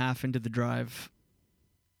hour and a half into the drive.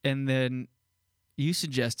 And then you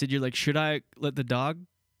suggested, you're like, should I let the dog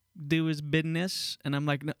do his business? And I'm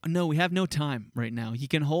like, no, we have no time right now. He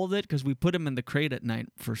can hold it because we put him in the crate at night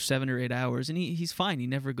for 7 or 8 hours, and he's fine. He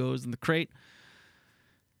never goes in the crate.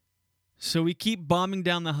 So we keep bombing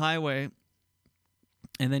down the highway,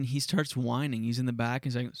 and then he starts whining. He's in the back.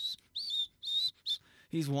 He's like,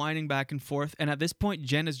 he's whining back and forth. And at this point,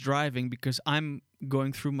 Jen is driving because I'm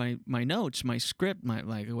going through my notes, my script,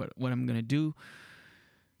 what I'm going to do.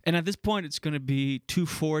 And at this point, it's going to be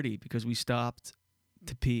 2:40 because we stopped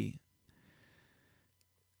to pee.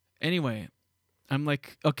 Anyway, I'm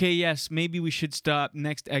like, okay, yes, maybe we should stop.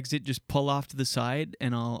 Next exit, just pull off to the side,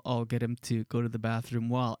 and I'll get him to go to the bathroom.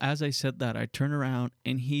 Well, as I said that, I turn around,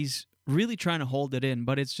 and he's really trying to hold it in,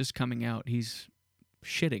 but it's just coming out. He's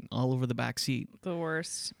shitting all over the back seat. The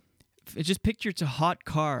worst. Just picture it's a hot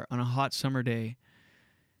car on a hot summer day,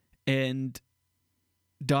 and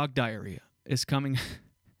dog diarrhea is coming.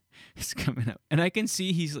 It's coming up, and I can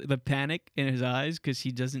see the panic in his eyes because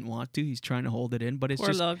he doesn't want to. He's trying to hold it in, but it's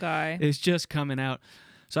Poor little guy. It's just coming out.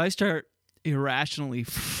 So I start irrationally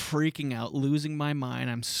freaking out, losing my mind.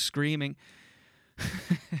 I'm screaming.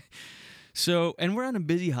 And we're on a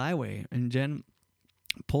busy highway, and Jen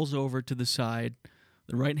pulls over to the side,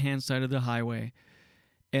 the right-hand side of the highway,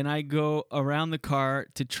 and I go around the car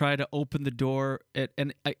to try to open the door,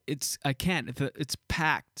 and I can't. It's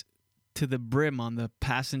packed to the brim on the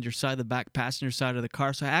passenger side, the back passenger side of the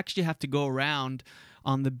car. So I actually have to go around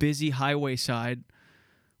on the busy highway side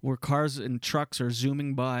where cars and trucks are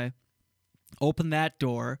zooming by, open that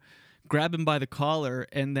door, grab him by the collar,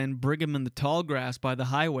 and then bring him in the tall grass by the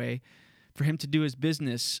highway for him to do his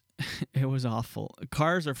business. It was awful.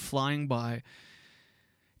 Cars are flying by.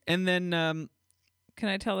 And then... Can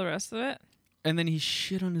I tell the rest of it? And then he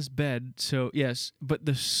shit on his bed. So, yes, but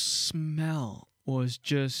the smell was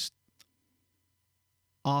just...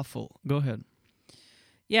 awful. Go ahead.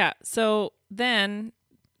 Yeah. So the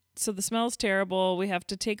smell's terrible. We have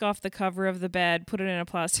to take off the cover of the bed, put it in a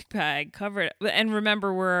plastic bag, cover it. And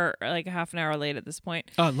remember, we're like a half an hour late at this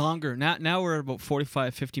point. Longer. Now we're about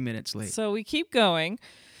 45, 50 minutes late. So we keep going.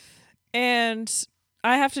 And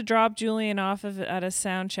I have to drop Julian off at a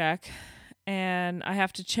sound check. And I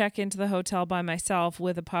have to check into the hotel by myself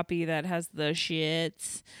with a puppy that has the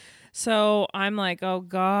shits. So I'm like, oh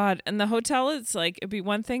God. And the hotel is like, it'd be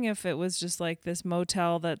one thing if it was just like this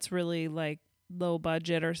motel that's really like low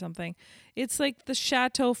budget or something. It's like the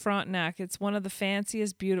Chateau Frontenac. It's one of the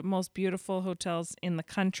fanciest, most beautiful hotels in the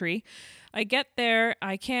country. I get there.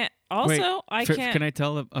 I can't. Also, I can't. Can I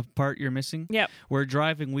tell a part you're missing? Yep. We're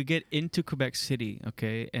driving. We get into Quebec City,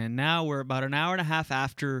 okay? And now we're about an hour and a half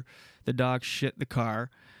after the dog shit the car.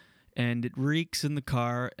 And it reeks in the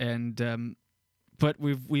car. And... But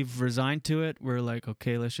we've resigned to it. We're like,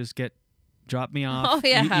 okay, let's just drop me off. Oh,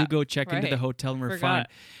 yeah. You go check into the Right. hotel and we're fine.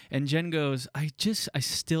 And Jen goes, I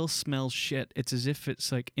still smell shit. It's as if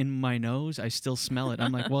it's like in my nose. I still smell it.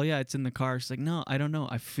 I'm like, well, yeah, it's in the car. She's like, no, I don't know.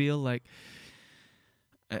 I feel like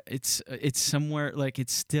it's somewhere, like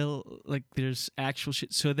it's still like there's actual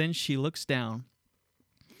shit. So then she looks down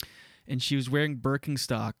and she was wearing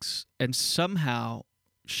Birkenstocks and somehow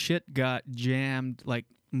shit got jammed, like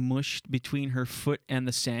mushed between her foot and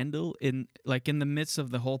the sandal in the midst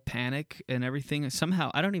of the whole panic and everything. Somehow,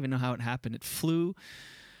 I don't even know how it happened. It flew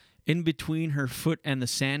in between her foot and the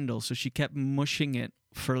sandal, so she kept mushing it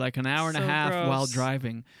for like an hour and a half gross. while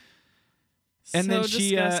driving. And so then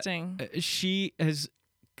disgusting. She has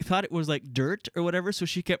thought it was like dirt or whatever, so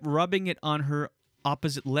she kept rubbing it on her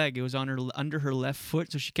opposite leg. It was on her under her left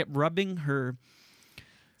foot, so she kept rubbing her.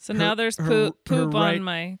 So now there's poop on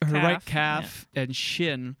my calf. Her right calf and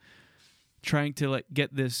shin, trying to like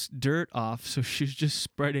get this dirt off. So she's just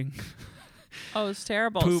spreading Oh, it's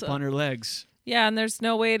terrible. poop on her legs. Yeah, and there's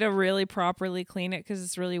no way to really properly clean it because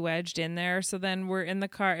it's really wedged in there. So then we're in the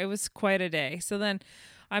car. It was quite a day. So then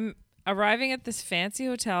I'm arriving at this fancy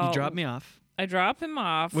hotel. You dropped me off. I drop him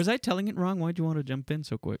off. Was I telling it wrong? Why'd you want to jump in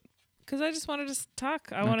so quick? Because I just wanted to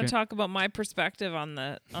talk. I want to talk about my perspective on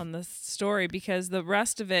the story because the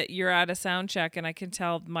rest of it, you're at a sound check and I can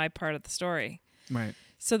tell my part of the story. Right.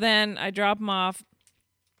 So then I drop him off.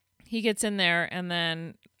 He gets in there and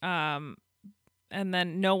then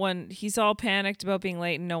no one. He's all panicked about being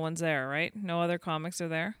late and no one's there. Right? No other comics are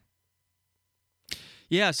there.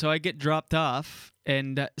 Yeah. So I get dropped off,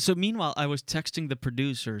 and so meanwhile I was texting the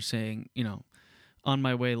producer saying, on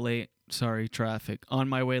my way late. Sorry, traffic. On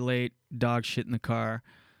my way late, dog shit in the car.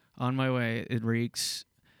 On my way, it reeks.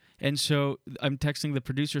 And so I'm texting the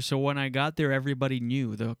producer. So when I got there, everybody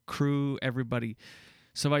knew, the crew, everybody.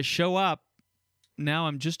 So I show up. Now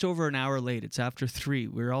I'm just over an hour late. It's after 3.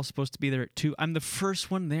 We were all supposed to be there at 2. I'm the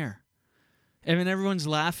first one there. And then everyone's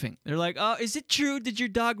laughing. They're like, oh, is it true? Did your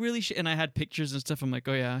dog really shit? And I had pictures and stuff. I'm like,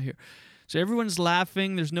 oh, yeah, here. So everyone's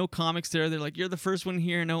laughing. There's no comics there. They're like, you're the first one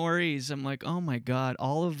here. No worries. I'm like, oh, my God.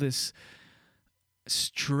 All of this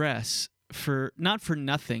stress not for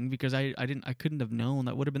nothing because I couldn't have known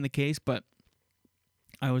that would have been the case, but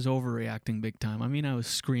I was overreacting big time. I mean, I was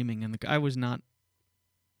screaming I was not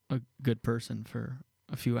a good person for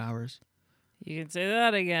a few hours. You can say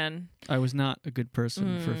that again. I was not a good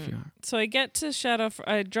person for a few hours. So I get to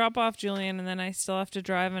I drop off Julian, and then I still have to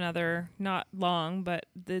drive another, not long, but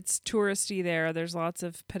it's touristy there. There's lots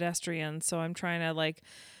of pedestrians, so I'm trying to like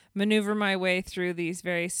maneuver my way through these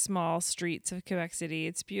very small streets of Quebec City.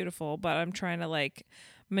 It's beautiful, but I'm trying to like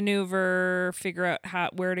maneuver, figure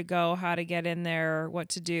out where to go, how to get in there, what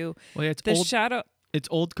to do. Well, yeah, it's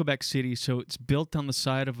old Quebec City, so it's built on the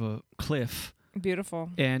side of a cliff. Beautiful.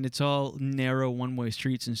 And it's all narrow one-way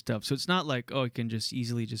streets and stuff. So it's not like, oh, you can just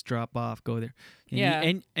easily just drop off, go there.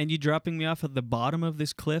 And you dropping me off at the bottom of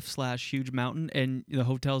this cliff / huge mountain, and the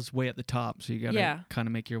hotel's way at the top. So you got to kind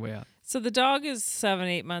of make your way up. So the dog is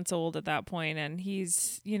 7-8 months old at that point, and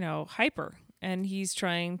he's, hyper. And he's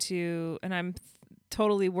trying to, and I'm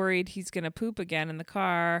totally worried he's going to poop again in the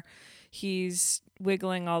car. He's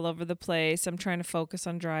wiggling all over the place. I'm trying to focus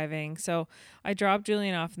on driving. So I drop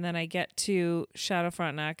Julian off, and then I get to Chateau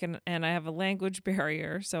Frontenac, and I have a language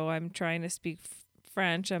barrier. So I'm trying to speak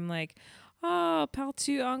French. I'm like, oh,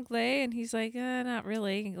 parles-tu anglais? And he's like, not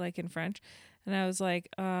really, like in French. And I was like,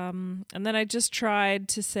 and then I just tried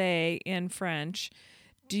to say in French,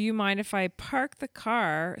 do you mind if I park the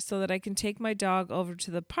car so that I can take my dog over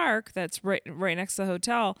to the park that's right next to the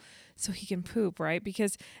hotel so he can poop, right?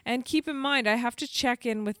 And keep in mind, I have to check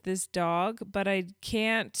in with this dog, but I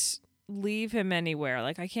can't leave him anywhere.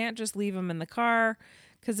 Like, I can't just leave him in the car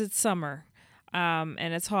because it's summer. And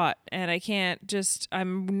it's hot, and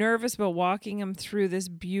I'm nervous about walking him through this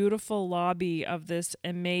beautiful lobby of this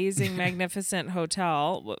amazing, magnificent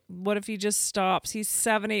hotel. What if he just stops? He's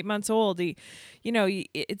 7-8 months old.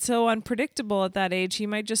 It's so unpredictable at that age. He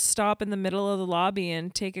might just stop in the middle of the lobby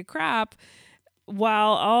and take a crap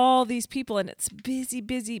while all these people, and it's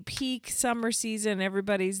busy, peak summer season.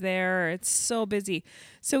 Everybody's there. It's so busy.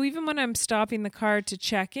 So even when I'm stopping the car to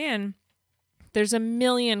check in, there's 1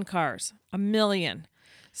 million cars, 1 million.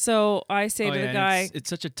 So I say to the guy, it's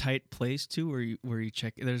such a tight place too, where you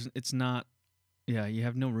check. You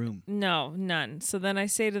have no room. No, none. So then I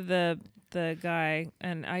say to the guy,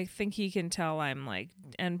 and I think he can tell I'm like,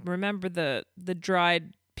 and remember the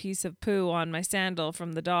dried piece of poo on my sandal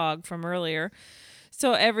from the dog from earlier.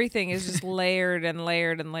 So everything is just layered and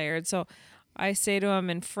layered and layered. So I say to him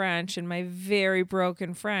in French, in my very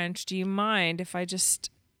broken French, do you mind if I just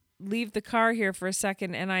leave the car here for a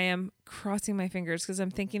second? And I am crossing my fingers because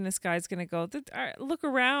I'm thinking this guy's going to go, look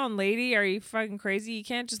around, lady. Are you fucking crazy? You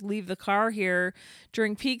can't just leave the car here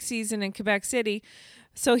during peak season in Quebec City.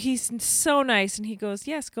 So he's so nice. And he goes,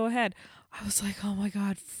 yes, go ahead. I was like, oh my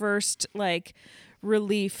God, first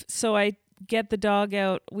relief. So I get the dog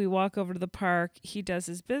out. We walk over to the park. He does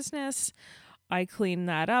his business. I clean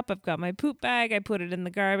that up. I've got my poop bag. I put it in the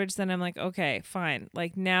garbage. Then I'm like, okay, fine.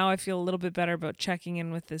 Like, now I feel a little bit better about checking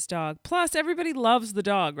in with this dog. Plus, everybody loves the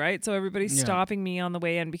dog, right? So everybody's stopping me on the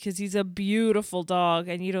way in because he's a beautiful dog,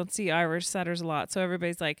 and you don't see Irish setters a lot. So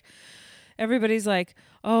everybody's like,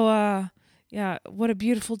 oh, yeah, what a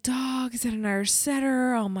beautiful dog. Is that an Irish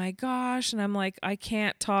setter? Oh my gosh. And I'm like, I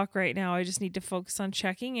can't talk right now. I just need to focus on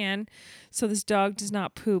checking in so this dog does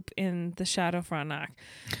not poop in the Chateau Frontenac.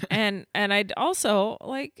 and I'd also,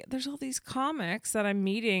 there's all these comics that I'm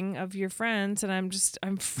meeting of your friends, and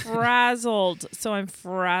I'm frazzled. So I'm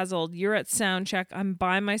frazzled. You're at sound check. I'm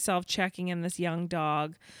by myself checking in this young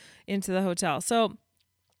dog into the hotel. So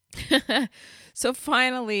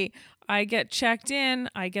finally, I get checked in,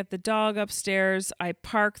 I get the dog upstairs, I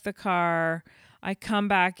park the car, I come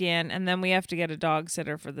back in, and then we have to get a dog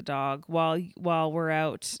sitter for the dog while we're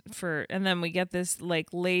out and then we get this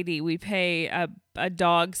lady, we pay a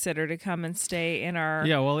dog sitter to come and stay in our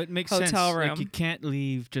it makes hotel sense. room. Like, you can't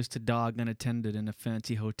leave just a dog unattended in a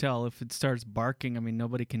fancy hotel. If it starts barking,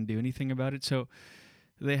 nobody can do anything about it. So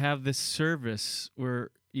they have this service where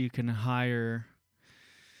you can hire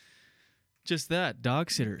just that, dog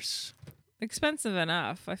sitters. Expensive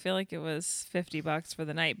enough. I feel like it was $50 for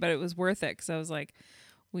the night, but it was worth it because I was like,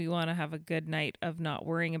 we want to have a good night of not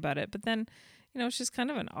worrying about it. But then, she's kind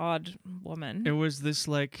of an odd woman. It was this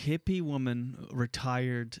hippie woman,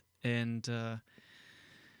 retired, and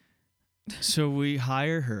so we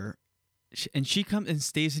hire her, and she comes and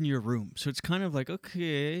stays in your room. So it's kind of like,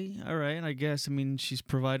 okay, all right, I guess. She's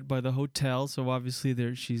provided by the hotel, so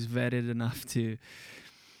obviously she's vetted enough to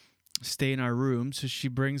stay in our room. So she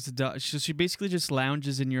brings the dog. So she basically just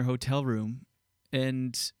lounges in your hotel room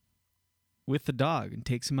and with the dog and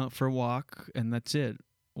takes him out for a walk, and that's it.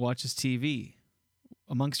 Watches TV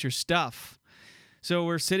amongst your stuff. So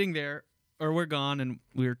we're sitting there, or we're gone, and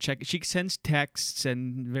we're checking. She sends texts,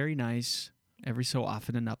 and very nice, every so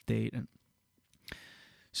often an update. And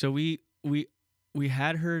so we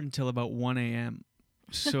had her until about 1 a.m.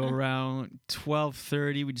 So around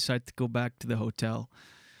 12:30, we decided to go back to the hotel.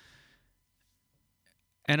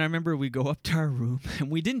 And I remember we go up to our room, and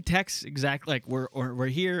we didn't text exactly like we're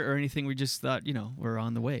here or anything. We just thought, we're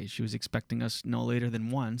on the way. She was expecting us no later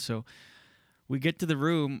than 1. So we get to the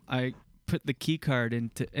room. I put the key card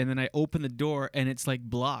into, and then I open the door, and it's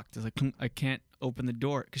blocked. It's I can't open the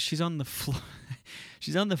door because she's on the floor.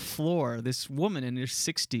 She's on the floor. This woman in her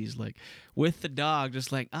 60s, like with the dog,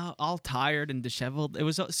 just like all tired and disheveled. It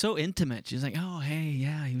was so intimate. She's like, "Oh, hey,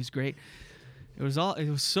 yeah, he was great." It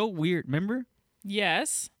was so weird. Remember?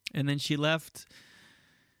 Yes. And then she left.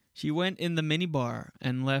 She went in the minibar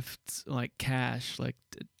and left like cash, like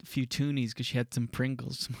a few toonies because she had some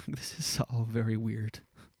Pringles. I'm like, this is all very weird.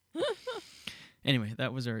 Anyway,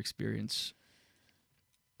 that was our experience.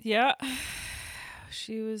 Yeah.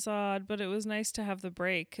 She was odd, but it was nice to have the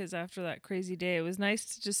break because after that crazy day, it was nice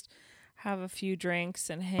to just have a few drinks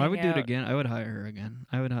and hang out. I would do it again. I would hire her again.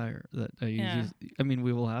 I would hire that. I mean,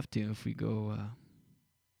 we will have to if we go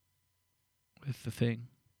with the thing.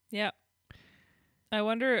 Yeah. I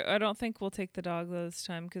wonder, I don't think we'll take the dog though this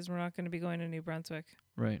time because we're not going to be going to New Brunswick.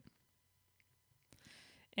 Right.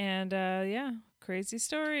 And yeah, crazy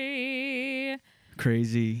story.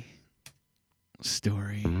 Crazy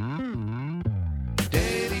story.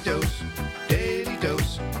 Daily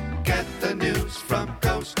dose, get the news from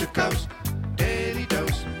coast to coast. Daily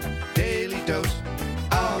dose,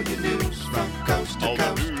 all your news from coast to coast.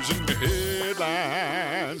 All the news and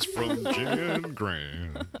headlines from Jen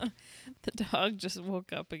Grant. The dog just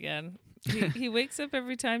woke up again. He wakes up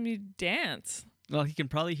every time you dance. Well, he can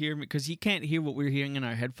probably hear me because he can't hear what we're hearing in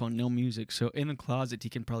our headphone, no music. So in the closet, he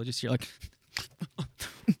can probably just hear like...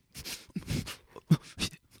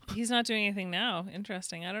 He's not doing anything now.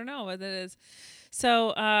 Interesting. I don't know what that is.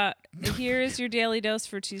 So here is your daily dose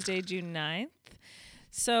for Tuesday, June 9th.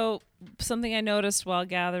 So something I noticed while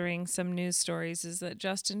gathering some news stories is that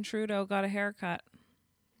Justin Trudeau got a haircut.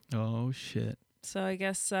 Oh, shit. So I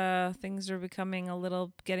guess things are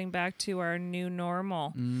getting back to our new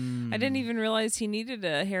normal. I didn't even realize he needed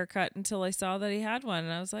a haircut until I saw that he had one.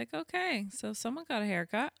 And I was like, okay, so someone got a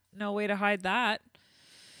haircut. No way to hide that.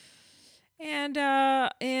 And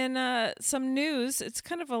in some news, it's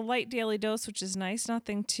kind of a light daily dose, which is nice.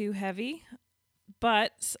 Nothing too heavy.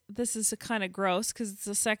 But this is kind of gross because it's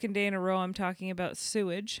the second day in a row I'm talking about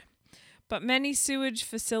sewage. But many sewage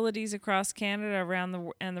facilities across Canada around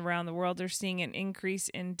the world are seeing an increase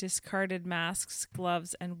in discarded masks,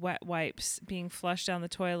 gloves, and wet wipes being flushed down the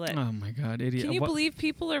toilet. Oh, my God, idiot. Can you believe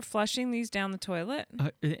people are flushing these down the toilet?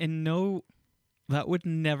 And no, that would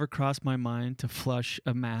never cross my mind to flush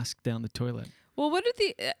a mask down the toilet. Well, what are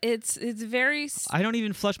it's very... I don't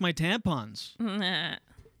even flush my tampons.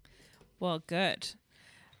 Well, good.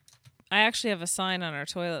 I actually have a sign on our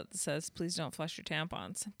toilet that says, please don't flush your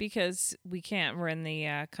tampons, because we can't. We're in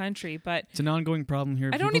the country, but... It's an ongoing problem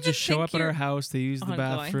here. People just show up at our house, they use the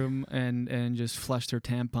bathroom, and just flush their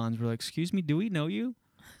tampons. We're like, excuse me, do we know you?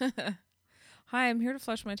 Hi, I'm here to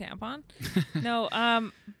flush my tampon. No,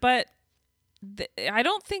 but I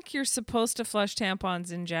don't think you're supposed to flush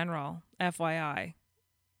tampons in general, FYI.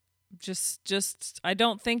 Just I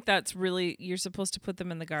don't think that's really... You're supposed to put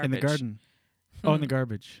them in the garbage. In the garden. Oh, in the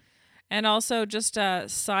garbage. And also, just a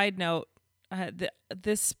side note,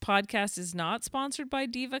 this podcast is not sponsored by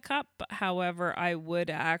Diva Cup. However, I would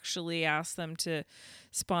actually ask them to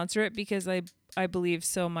sponsor it because I believe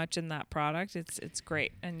so much in that product. It's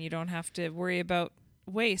great, and you don't have to worry about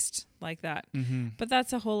waste like that. Mm-hmm. But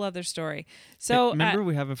that's a whole other story. So remember,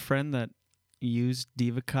 we have a friend that used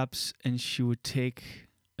Diva Cups, and she would take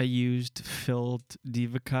a used filled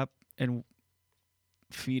Diva Cup and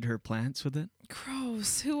feed her plants with it.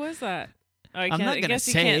 Gross. Who was that? Oh, I'm not gonna I guess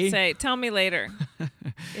say. You can't say. Tell me later.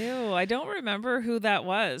 Ew, I don't remember who that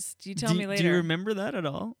was. Do you tell me later? Do you remember that at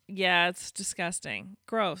all? Yeah, it's disgusting.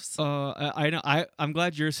 Gross. I know. I'm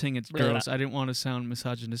glad you're saying it's gross. I didn't want to sound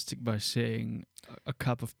misogynistic by saying a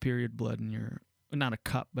cup of period blood in your... Not a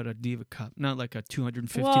cup, but a Diva Cup. Not like a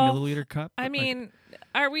 250 milliliter cup. I mean,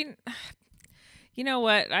 are we... You know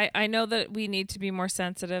what? I know that we need to be more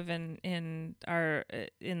sensitive in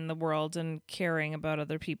the world and caring about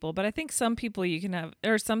other people, but I think some people you can have,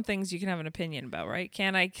 or some things you can have an opinion about, right?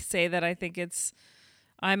 Can I say that I think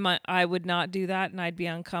I would not do that and I'd be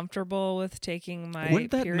uncomfortable with taking my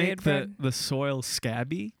Wouldn't that period make the soil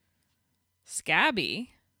scabby? Scabby?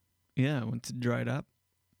 Yeah, once it dried up.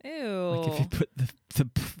 Ew. Like if you put the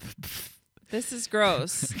This is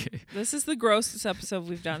gross. Okay. This is the grossest episode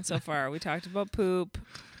we've done so far. We talked about poop,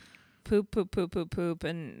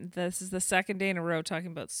 and this is the second day in a row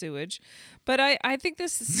talking about sewage. But I think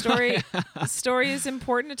this story is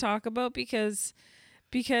important to talk about because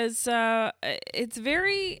it's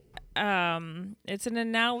very it's an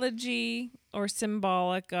analogy or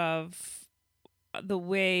symbolic of the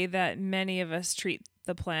way that many of us treat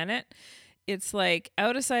the planet. It's like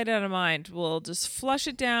out of sight, out of mind. We'll just flush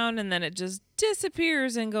it down and then it just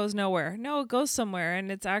disappears and goes nowhere. No, it goes somewhere,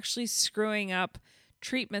 and it's actually screwing up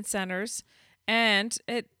treatment centers And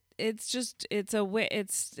it's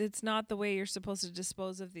not the way you're supposed to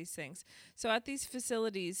dispose of these things. So at these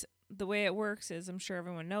facilities, the way it works is, I'm sure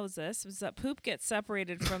everyone knows this, is that poop gets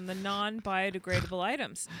separated from the non-biodegradable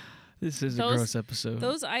items. This is a gross episode.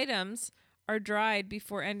 Those items are dried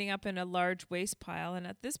before ending up in a large waste pile, and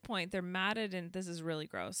at this point they're matted, and this is really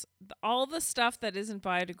gross. All the stuff that isn't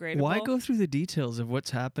biodegradable. Why go through the details of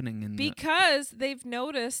what's happening in because they've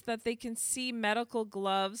noticed that they can see medical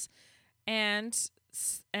gloves and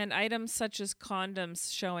items such as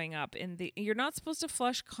condoms showing up in the. You're not supposed to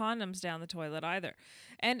flush condoms down the toilet either,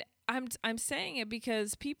 and I'm saying it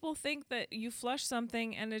because people think that you flush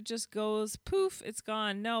something and it just goes poof, it's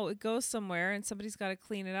gone. No, it goes somewhere and somebody's got to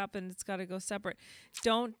clean it up and it's got to go separate.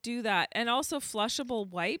 Don't do that. And also, flushable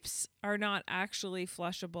wipes are not actually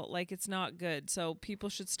flushable. Like, it's not good. So people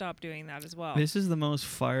should stop doing that as well. This is the most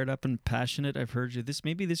fired up and passionate I've heard you.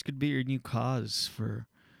 Maybe this could be your new cause for.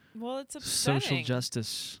 Well, it's upsetting. Social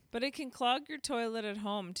justice. But it can clog your toilet at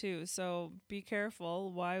home too. So be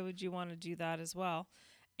careful. Why would you want to do that as well?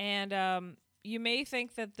 And you may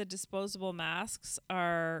think that the disposable masks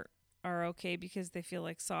are okay because they feel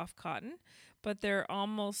like soft cotton, but they're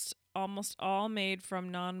almost all made from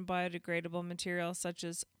non-biodegradable materials such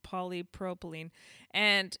as polypropylene.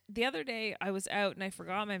 And the other day I was out and I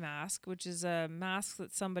forgot my mask, which is a mask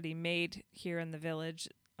that somebody made here in the village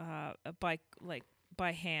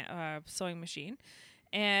by hand, sewing machine,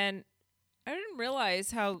 and I didn't realize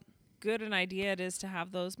how good an idea it is to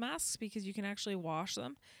have those masks because you can actually wash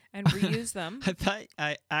them and reuse them.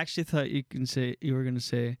 I actually thought you were going to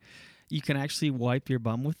say you can actually wipe your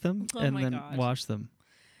bum with them and then wash them.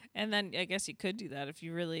 And then I guess you could do that if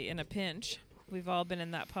you're really in a pinch. We've all been in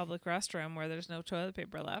that public restroom where there's no toilet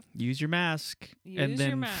paper left. Use your mask and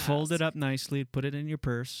then fold it up nicely, put it in your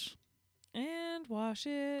purse, and wash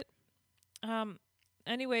it.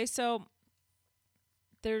 Anyway, so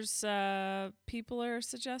there's people are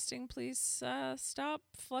suggesting please stop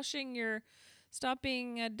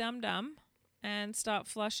being a dum-dum and stop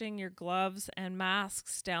flushing your gloves and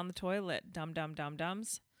masks down the toilet,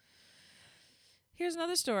 dum-dums. Here's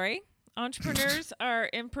another story. Entrepreneurs are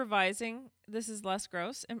improvising. This is less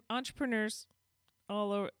gross. Entrepreneurs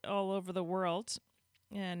all over the world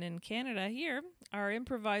and in Canada here are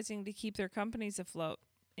improvising to keep their companies afloat.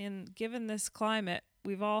 Given this climate,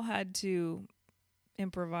 we've all had to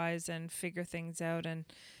improvise and figure things out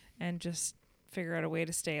and just figure out a way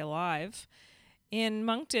to stay alive. In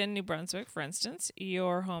Moncton, New Brunswick, for instance,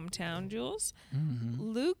 your hometown, Jules,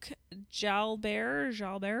 Luke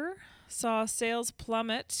Jalbert saw sales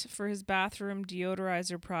plummet for his bathroom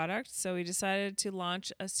deodorizer product, so he decided to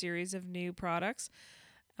launch a series of new products,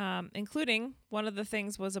 including one of the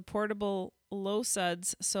things was a portable low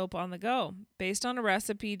suds soap on the go, based on a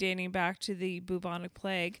recipe dating back to the bubonic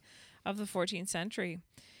plague of the 14th century.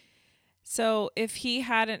 So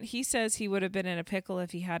he says he would have been in a pickle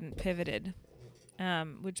if he hadn't pivoted,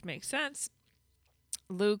 which makes sense.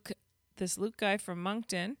 This Luke guy from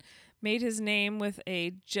Moncton made his name with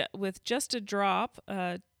just a drop,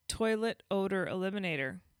 toilet odor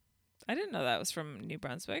eliminator. I didn't know that was from New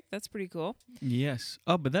Brunswick. That's pretty cool. Yes.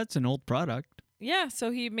 Oh, but that's an old product. Yeah,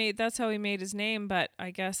 so that's how he made his name, but I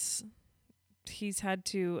guess he's had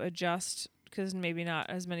to adjust because maybe not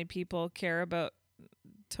as many people care about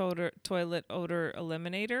toilet odor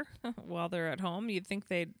eliminator while they're at home. You'd think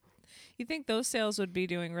those sales would be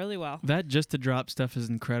doing really well. That just a drop stuff is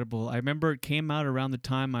incredible. I remember it came out around the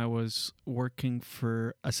time I was working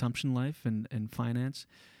for Assumption Life and finance,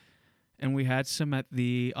 and we had some at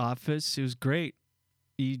the office. It was great.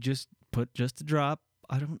 You just put just a drop.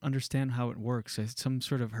 I don't understand how it works. It's some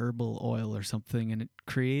sort of herbal oil or something, and it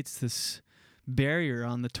creates this barrier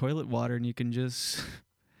on the toilet water, and you can just...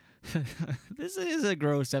 This is a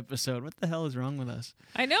gross episode. What the hell is wrong with us?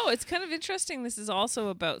 I know. It's kind of interesting. This is also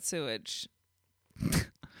about sewage.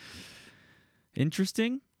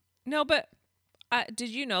 Interesting? No, but did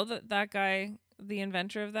you know that guy, the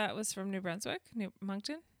inventor of that, was from New Brunswick,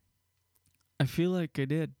 Moncton? I feel like I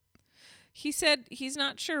did. He said he's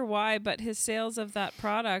not sure why, but his sales of that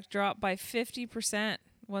product dropped by 50%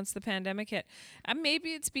 once the pandemic hit. And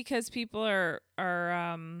maybe it's because people are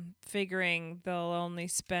figuring they'll only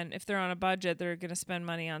spend, if they're on a budget, they're going to spend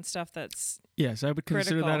money on stuff that's Yes, I would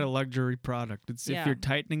consider critical. that a luxury product. If you're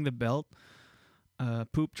tightening the belt,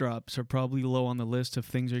 poop drops are probably low on the list of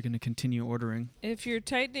things you're going to continue ordering. If you're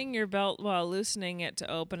tightening your belt while loosening it to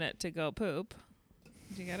open it to go poop.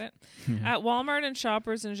 Do you get it? Yeah. At Walmart and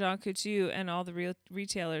Shoppers and Jean Coutu and all the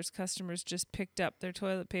retailers, customers just picked up their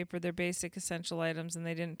toilet paper, their basic essential items, and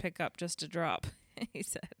they didn't pick up just a drop, he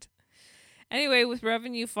said. Anyway, with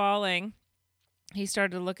revenue falling he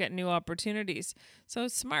started to look at new opportunities. So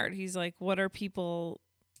it's smart. He's like, what are people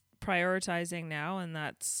prioritizing now? And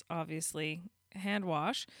that's obviously hand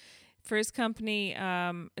wash. For his company,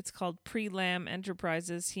 it's called Prelam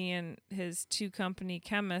Enterprises. He and his two company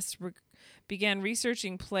chemists began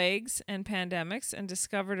researching plagues and pandemics and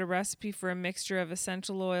discovered a recipe for a mixture of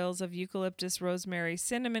essential oils of eucalyptus, rosemary,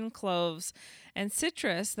 cinnamon, cloves, and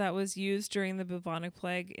citrus that was used during the bubonic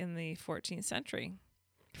plague in the 14th century.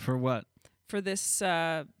 For what? For this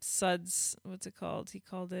suds, what's it called? He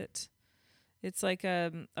called it, it's like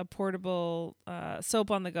a portable soap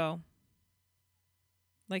on the go.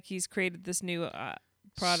 Like he's created this new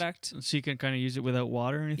product. So you can kind of use it without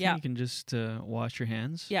water or anything? Yeah. You can just wash your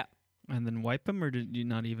hands? Yeah. And then wipe them, or did you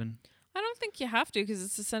not even? I don't think you have to because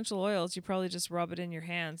it's essential oils. You probably just rub it in your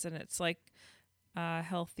hands, and it's like a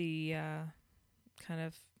healthy kind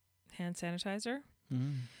of hand sanitizer.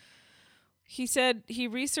 Mm. He said he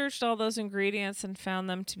researched all those ingredients and found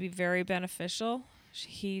them to be very beneficial.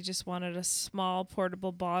 He just wanted a small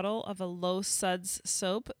portable bottle of a low suds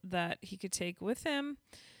soap that he could take with him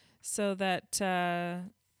so that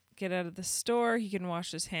get out of the store, he can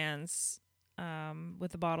wash his hands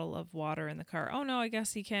with a bottle of water in the car. Oh, no, I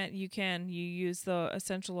guess he can't. You can. You use the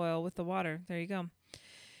essential oil with the water. There you go.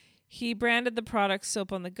 He branded the product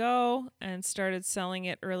Soap on the Go and started selling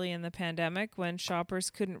it early in the pandemic when shoppers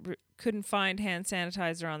couldn't find hand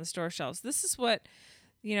sanitizer on the store shelves. This is what,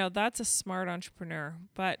 that's a smart entrepreneur.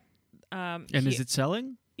 But and is it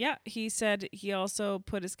selling? Yeah, he said he also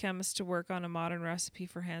put his chemist to work on a modern recipe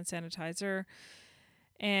for hand sanitizer.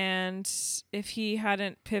 And if he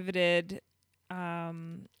hadn't pivoted,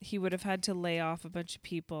 he would have had to lay off a bunch of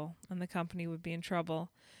people and the company would be in trouble.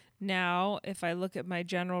 Now, if I look at my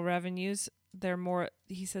general revenues,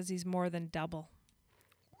 he says he's more than double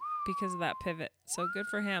because of that pivot. So good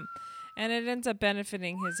for him. And it ends up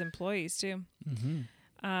benefiting his employees too.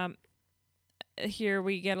 Mm-hmm. Here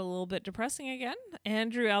we get a little bit depressing again.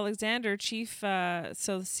 Andrew Alexander, the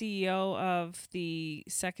CEO of the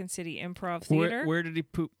Second City Improv Theater. Where did he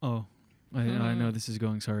poop? Oh, I know this is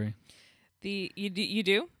going. Sorry. You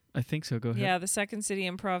do? I think so. Go ahead. Yeah, the Second City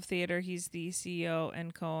Improv Theater. He's the CEO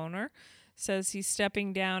and co-owner. Says he's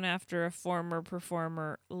stepping down after a former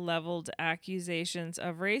performer leveled accusations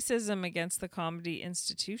of racism against the comedy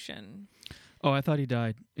institution. Oh, I thought he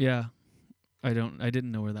died. Yeah. I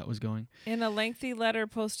didn't know where that was going. In a lengthy letter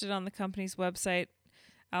posted on the company's website,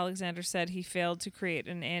 Alexander said he failed to create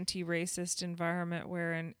an anti-racist environment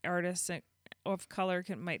where an artist of color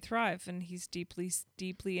might thrive, and he's deeply,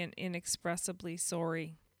 deeply and inexpressibly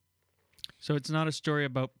sorry. So it's not a story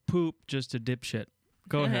about poop, just a dipshit.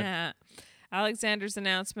 Go ahead. Alexander's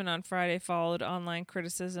announcement on Friday followed online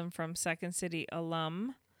criticism from Second City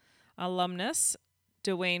alumnus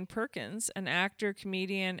Dwayne Perkins, an actor,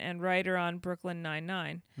 comedian, and writer on Brooklyn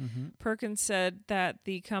Nine-Nine. Mm-hmm. Perkins said that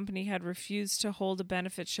the company had refused to hold a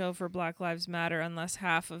benefit show for Black Lives Matter unless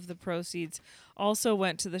half of the proceeds also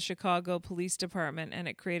went to the Chicago Police Department, and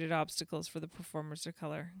it created obstacles for the performers of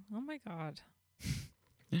color. Oh my God.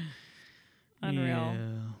 Unreal.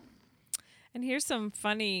 Yeah. And here's some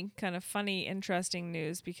funny, interesting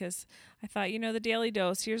news because I thought, the Daily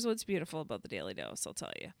Dose, here's what's beautiful about the Daily Dose, I'll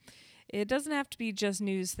tell you. It doesn't have to be just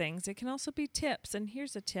news things. It can also be tips. And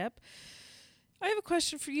here's a tip. I have a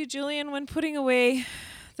question for you, Julian. When putting away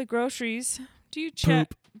the groceries, do you check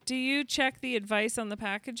the advice on the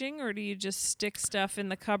packaging, or do you just stick stuff in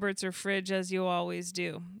the cupboards or fridge as you always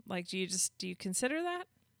do? Like, do you consider that?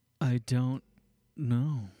 I don't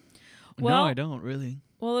know. Well, no, I don't really.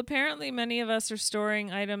 Well, apparently many of us are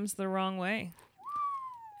storing items the wrong way.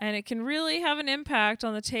 And it can really have an impact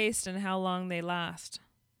on the taste and how long they last.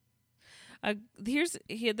 There's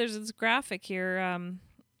this graphic here.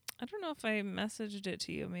 I don't know if I messaged it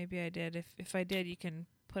to you. Maybe I did. If I did, you can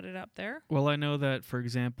put it up there. Well, I know that, for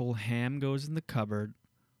example, ham goes in the cupboard,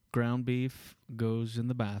 ground beef goes in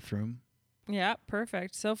the bathroom. Yeah,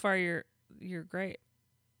 perfect. So far, you're great.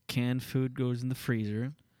 Canned food goes in the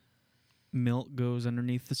freezer. Milk goes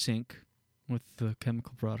underneath the sink with the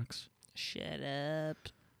chemical products. Shut up.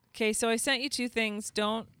 Okay, so I sent you two things.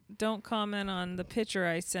 Don't comment on the picture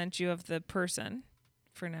I sent you of the person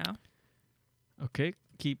for now. Okay,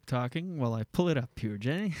 keep talking while I pull it up here,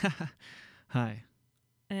 Jenny. Hi.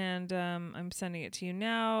 And I'm sending it to you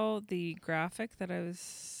now, the graphic that I'm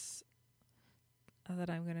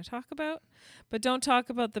going to talk about. But don't talk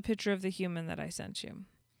about the picture of the human that I sent you.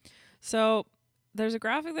 So there's a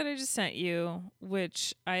graphic that I just sent you,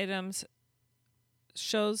 which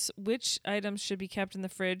shows which items should be kept in the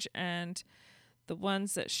fridge and the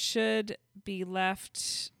ones that should be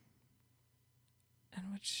left and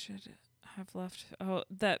which should have left? Oh,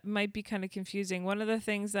 that might be kind of confusing. One of the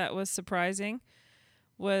things that was surprising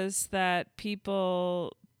was that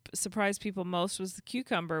surprised people most was the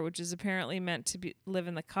cucumber, which is apparently meant to live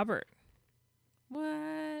in the cupboard.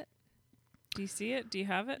 What? Do you see it? Do you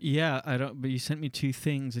have it? Yeah, I don't. But you sent me 2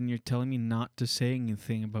 things, and you're telling me not to say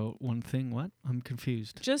anything about one thing. What? I'm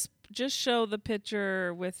confused. Just show the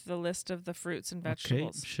picture with the list of the fruits and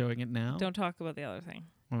vegetables. Okay, showing it now. Don't talk about the other thing.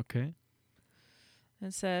 Okay.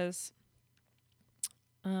 It says,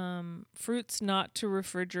 fruits not to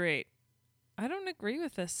refrigerate. I don't agree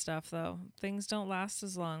with this stuff, though. Things don't last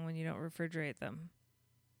as long when you don't refrigerate them.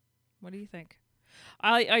 What do you think?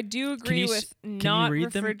 I do agree with not can you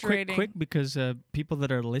read refrigerating. Them quick, because people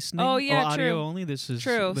that are listening. Oh yeah, audio true. only. This is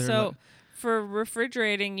true. So for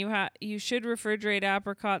refrigerating, you should refrigerate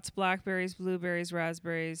apricots, blackberries, blueberries,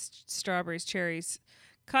 raspberries, strawberries, cherries,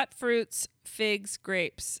 cut fruits, figs,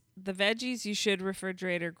 grapes. The veggies you should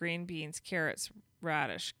refrigerate are green beans, carrots,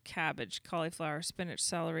 radish, cabbage, cauliflower, spinach,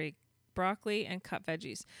 celery, broccoli, and cut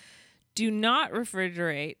veggies. Do not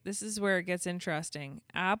refrigerate. This is where it gets interesting.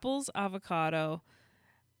 Apples, avocado,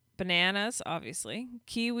 bananas, obviously,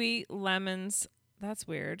 kiwi, lemons. That's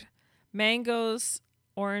weird. Mangoes,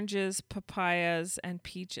 oranges, papayas, and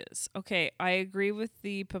peaches. Okay, I agree with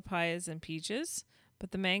the papayas and peaches,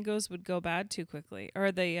 but the mangoes would go bad too quickly.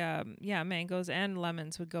 Or the mangoes and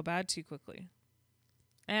lemons would go bad too quickly.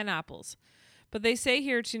 And apples. But they say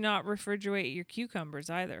here to not refrigerate your cucumbers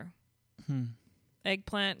either.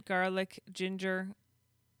 Eggplant, garlic, ginger.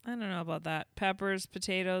 I don't know about that. Peppers,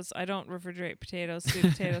 potatoes. I don't refrigerate potatoes, sweet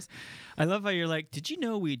potatoes. I love how you're like, did you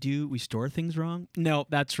know we store things wrong? No,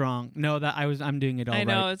 that's wrong. No, I'm doing it all right. I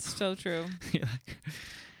know, it's so true.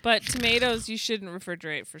 But tomatoes you shouldn't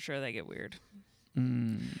refrigerate for sure. They get weird.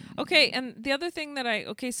 Okay, and the other thing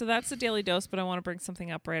that so that's the daily dose, but I want to bring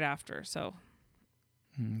something up right after. So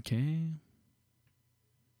okay.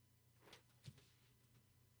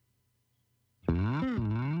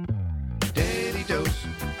 Daily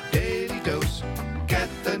dose, get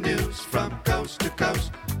the news from coast to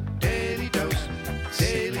coast. Daily dose,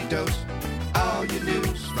 all your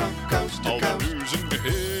news from coast to coast. All the news and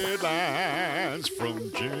headlines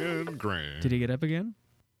from Jen Grant. Did he get up again?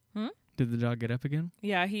 Did the dog get up again?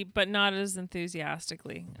 Yeah, but not as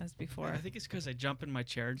enthusiastically as before. I think it's because I jump in my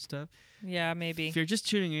chair and stuff. Yeah, maybe. If you're just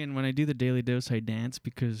tuning in, when I do the daily dose, I dance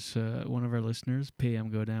because one of our listeners,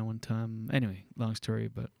 PM, go down one time. Anyway, long story,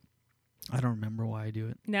 but I don't remember why I do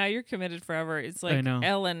it. Now you're committed forever. It's like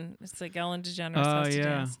Ellen. It's like Ellen DeGeneres has to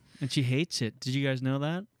dance. And she hates it. Did you guys know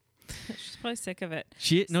that? She's probably sick of it.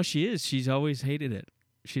 She is. She's always hated it.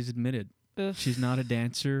 She's admitted. Ugh. She's not a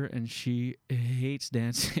dancer, and she hates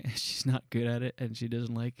dancing. She's not good at it, and she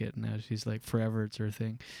doesn't like it. Now she's like, forever it's her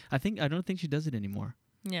thing. I don't think she does it anymore.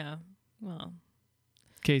 Yeah. Well.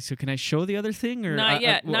 Okay, so can I show the other thing? Or not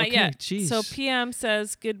yet. Not yet. Geez. So PM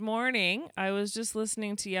says, good morning. I was just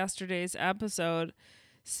listening to yesterday's episode.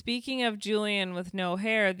 Speaking of Julian with no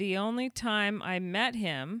hair, the only time I met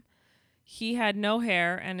him, he had no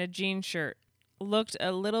hair and a jean shirt. Looked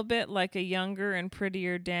a little bit like a younger and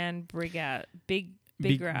prettier Dan Biggrass.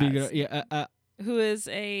 Who is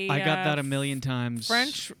a I got that a million times.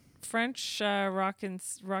 French rock and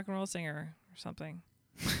roll singer or something.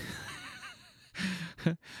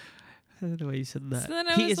 The way you said that. So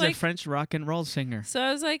he is a French rock and roll singer. So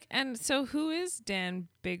I was like, and so who is Dan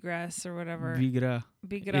Biggrass or whatever?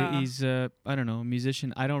 Biggrass. He's I don't know, a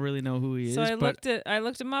musician. I don't really know who he is. So I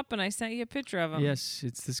looked him up and I sent you a picture of him. Yes,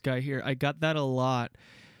 it's this guy here. I got that a lot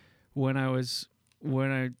when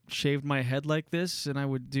I shaved my head like this and I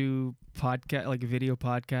would do like video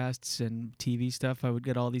podcasts and TV stuff. I would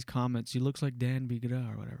get all these comments. He looks like Dan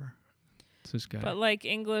Biggrass or whatever. It's this guy. But like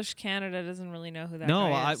English Canada doesn't really know who that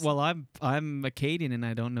guy is. I'm Acadian and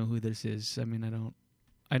I don't know who this is. I mean, I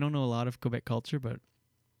don't know a lot of Quebec culture, but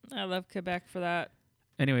I love Quebec for that.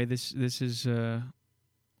 Anyway, this is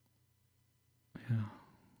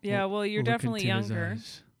yeah, well, you're definitely younger.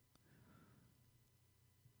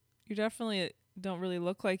 You definitely don't really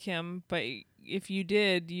look like him, but if you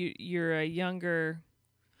did, you're a younger.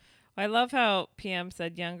 I love how PM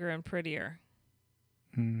said younger and prettier.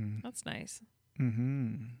 That's nice.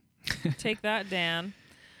 Take that, Dan.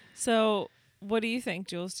 So, what do you think,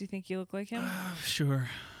 Jules? Do you think you look like him? Sure.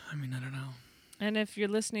 I mean, I don't know. And if you're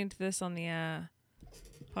listening to this on the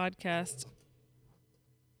podcast,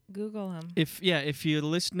 Google him. If you're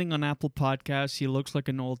listening on Apple Podcasts, he looks like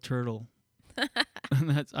an old turtle.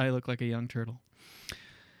 I look like a young turtle.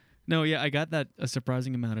 No, yeah, I got that a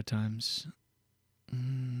surprising amount of times.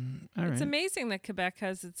 It's amazing that Quebec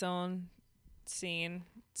has its own scene.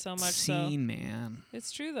 So much scene, man.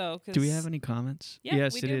 It's true, though. 'Cause Do we have any comments? Yeah,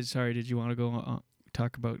 yes, we it do. is. Sorry, did you want to go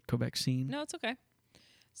talk about Quebec scene? No, it's okay.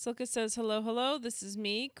 Silka says, hello, hello. This is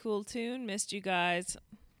me. Cool tune. Missed you guys.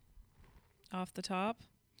 Off the top.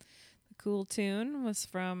 The cool tune was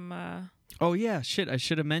from... Oh, yeah. Shit, I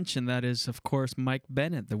should have mentioned that is, of course, Mike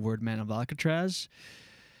Bennett, the word man of Alcatraz.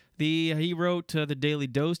 He wrote the Daily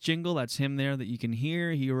Dose jingle. That's him there that you can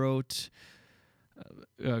hear. He wrote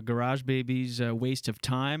Garage Baby's Waste of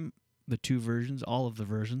Time, the 2 versions, all of the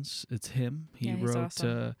versions. It's him. He he's wrote...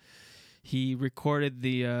 awesome. He recorded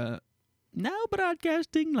the Now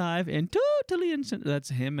Broadcasting Live and Totally Instant. That's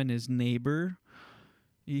him and his neighbor.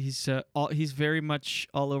 He's very much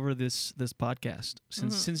all over this podcast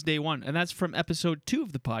since day one. And that's from episode 2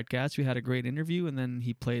 of the podcast. We had a great interview, and then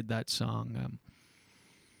he played that song,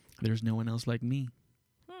 There's No One Else Like Me.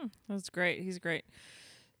 That's great. He's great.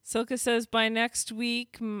 Silka says, by next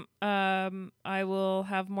week, I will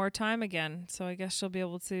have more time again. So I guess she'll be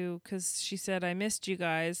able to, because she said, I missed you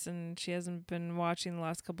guys, and she hasn't been watching the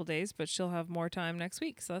last couple days, but she'll have more time next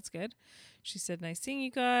week. So that's good. She said, nice seeing you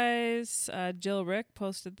guys. Jill Rick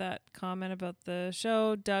posted that comment about the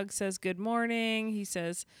show. Doug says, good morning. He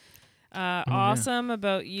says, awesome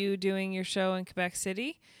about you doing your show in Quebec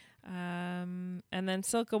City. And then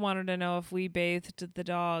Silka wanted to know if we bathed the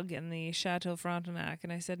dog in the Chateau Frontenac,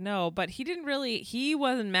 and I said no, but he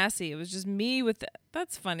wasn't messy. It was just me with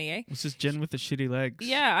that's funny, eh? This is Jen with the shitty legs.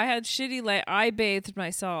 Yeah, I had shitty legs. I bathed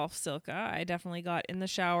myself, Silka. I definitely got in the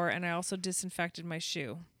shower, and I also disinfected my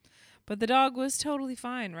shoe. But the dog was totally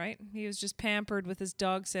fine, right? He was just pampered with his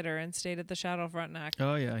dog sitter and stayed at the Chateau Frontenac.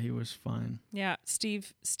 Oh, yeah, he was fine. Yeah,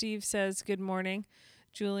 Steve says, good morning,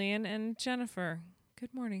 Julian and Jennifer.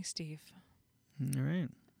 Good morning, Steve. All right.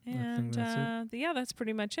 And I think that's it. yeah, that's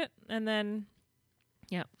pretty much it. And then,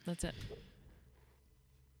 yeah, that's it.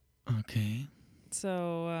 Okay.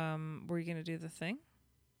 So, were you going to do the thing?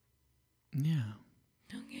 Yeah.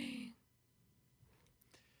 Okay.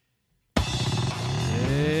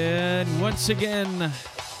 And once again,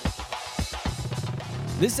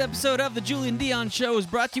 this episode of the Julian Dion Show is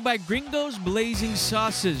brought to you by Gringo's Blazing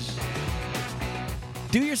Sauces.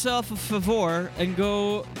 Do yourself a favor and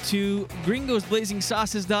go to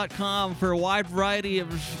gringosblazingsauces.com for a wide variety of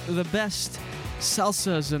the best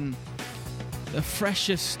salsas and the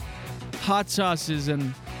freshest hot sauces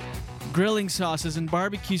and grilling sauces and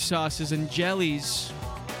barbecue sauces and jellies.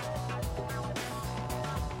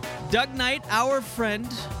 Doug Knight, our friend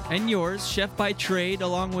and yours, chef by trade,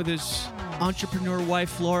 along with his entrepreneur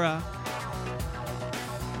wife, Laura,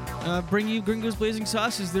 bring you Gringo's Blazing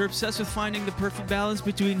Sauces. They're obsessed with finding the perfect balance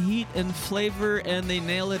between heat and flavor, and they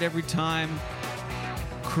nail it every time.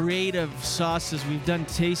 Creative sauces. We've done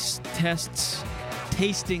tastings,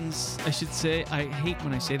 I should say. I hate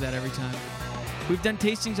when I say that every time. We've done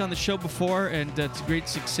tastings on the show before, and it's a great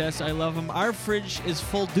success. I love them. Our fridge is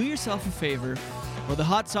full. Do yourself a favor, or the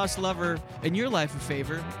hot sauce lover in your life a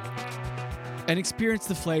favor, and experience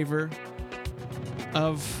the flavor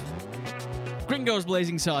of Gringo's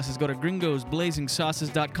Blazing Sauces. Go to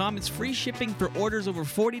gringosblazingsauces.com. It's free shipping for orders over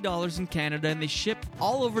 $40 in Canada, and they ship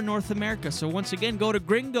all over North America. So once again, go to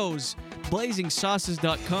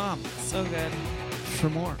gringosblazingsauces.com. So good. For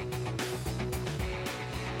more.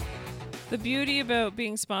 The beauty about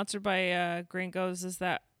being sponsored by Gringos is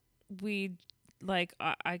that we, like,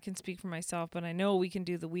 I can speak for myself, but I know we can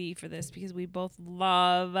do the we for this because we both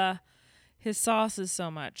love his sauces so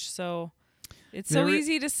much. So it's so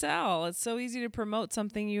easy to sell. It's so easy to promote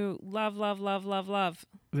something you love, love, love, love, love.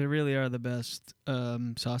 They really are the best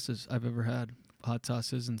sauces I've ever had. Hot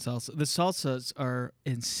sauces and salsa. The salsas are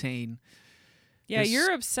insane. Yeah,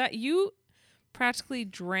 you're upset. You practically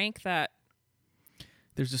drank that.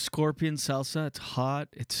 There's a scorpion salsa. It's hot.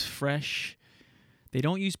 It's fresh. They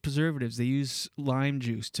don't use preservatives. They use lime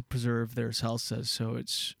juice to preserve their salsas. So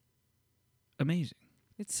it's amazing.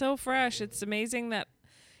 It's so fresh. It's amazing that,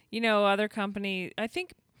 other company. I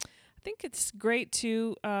think it's great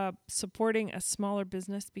too, supporting a smaller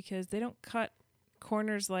business because they don't cut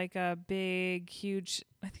corners like a big, huge.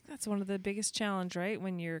 I think that's one of the biggest challenge, right?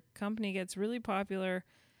 When your company gets really popular,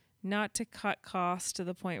 not to cut costs to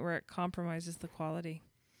the point where it compromises the quality.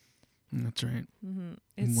 That's right. Mm-hmm.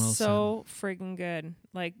 It's well so friggin' good.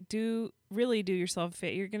 Like, do yourself a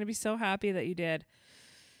favor. You're going to be so happy that you did.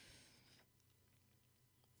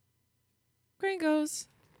 Gringos.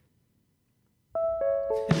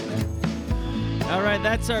 All right,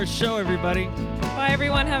 that's our show, everybody. Bye,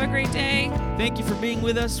 everyone. Have a great day. Thank you for being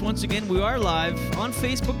with us. Once again, we are live on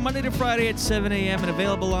Facebook Monday to Friday at 7 a.m. and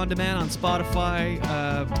available on demand on Spotify,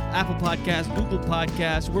 Apple Podcasts, Google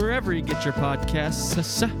Podcasts, wherever you get your podcasts.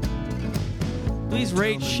 Please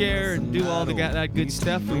rate, share, and do all that good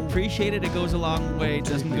stuff. We appreciate it. It goes a long way. It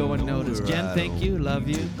doesn't go unnoticed. Jen, thank you. Love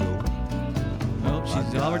you. Oh,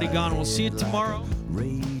 she's already gone. We'll see you tomorrow.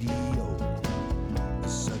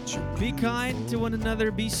 Be kind to one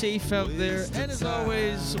another. Be safe out there. And as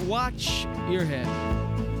always, watch your head.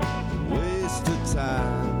 Waste of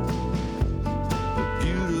time. A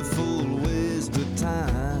beautiful waste of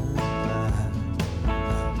time.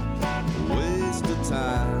 Waste of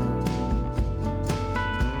time.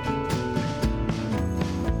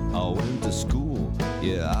 I went to school,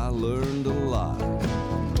 yeah, I learned a lot.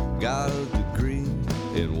 Got a degree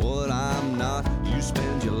in what I'm not. You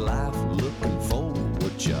spend your life looking for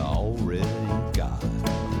what you already got.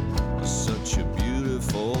 Such a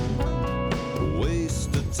beautiful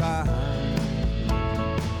waste of time.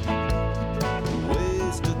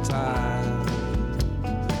 Waste of time.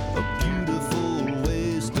 A beautiful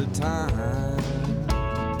waste of time.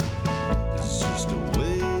 It's just a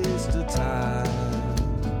waste of time.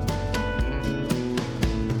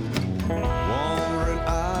 Wandering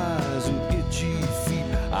eyes and itchy feet.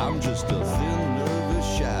 I'm just a thin, nervous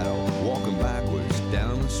shadow walking backwards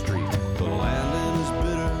down the street. The landing is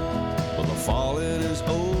bitter, but the falling is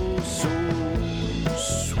oh so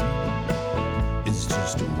sweet. It's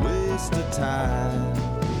just a waste of time.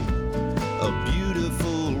 A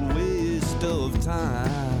beautiful waste of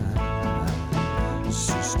time. It's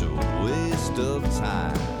just a waste of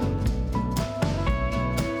time.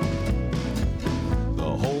 The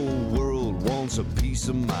whole world wants a piece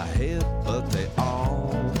of my head, but they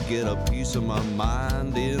all get a piece of my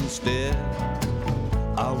mind instead.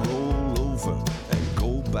 I roll over and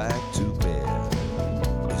go back to bed.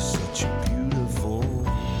 It's such a beautiful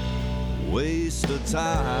waste of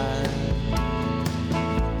time.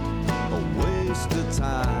 A waste of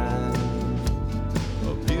time.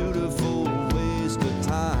 A beautiful waste of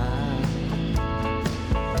time.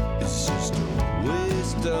 It's just a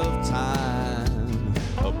waste of time.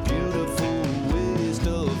 A beautiful waste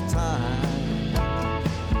of time.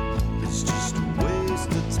 It's just a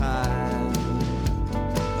waste of time.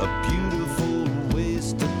 A beautiful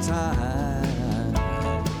waste of time.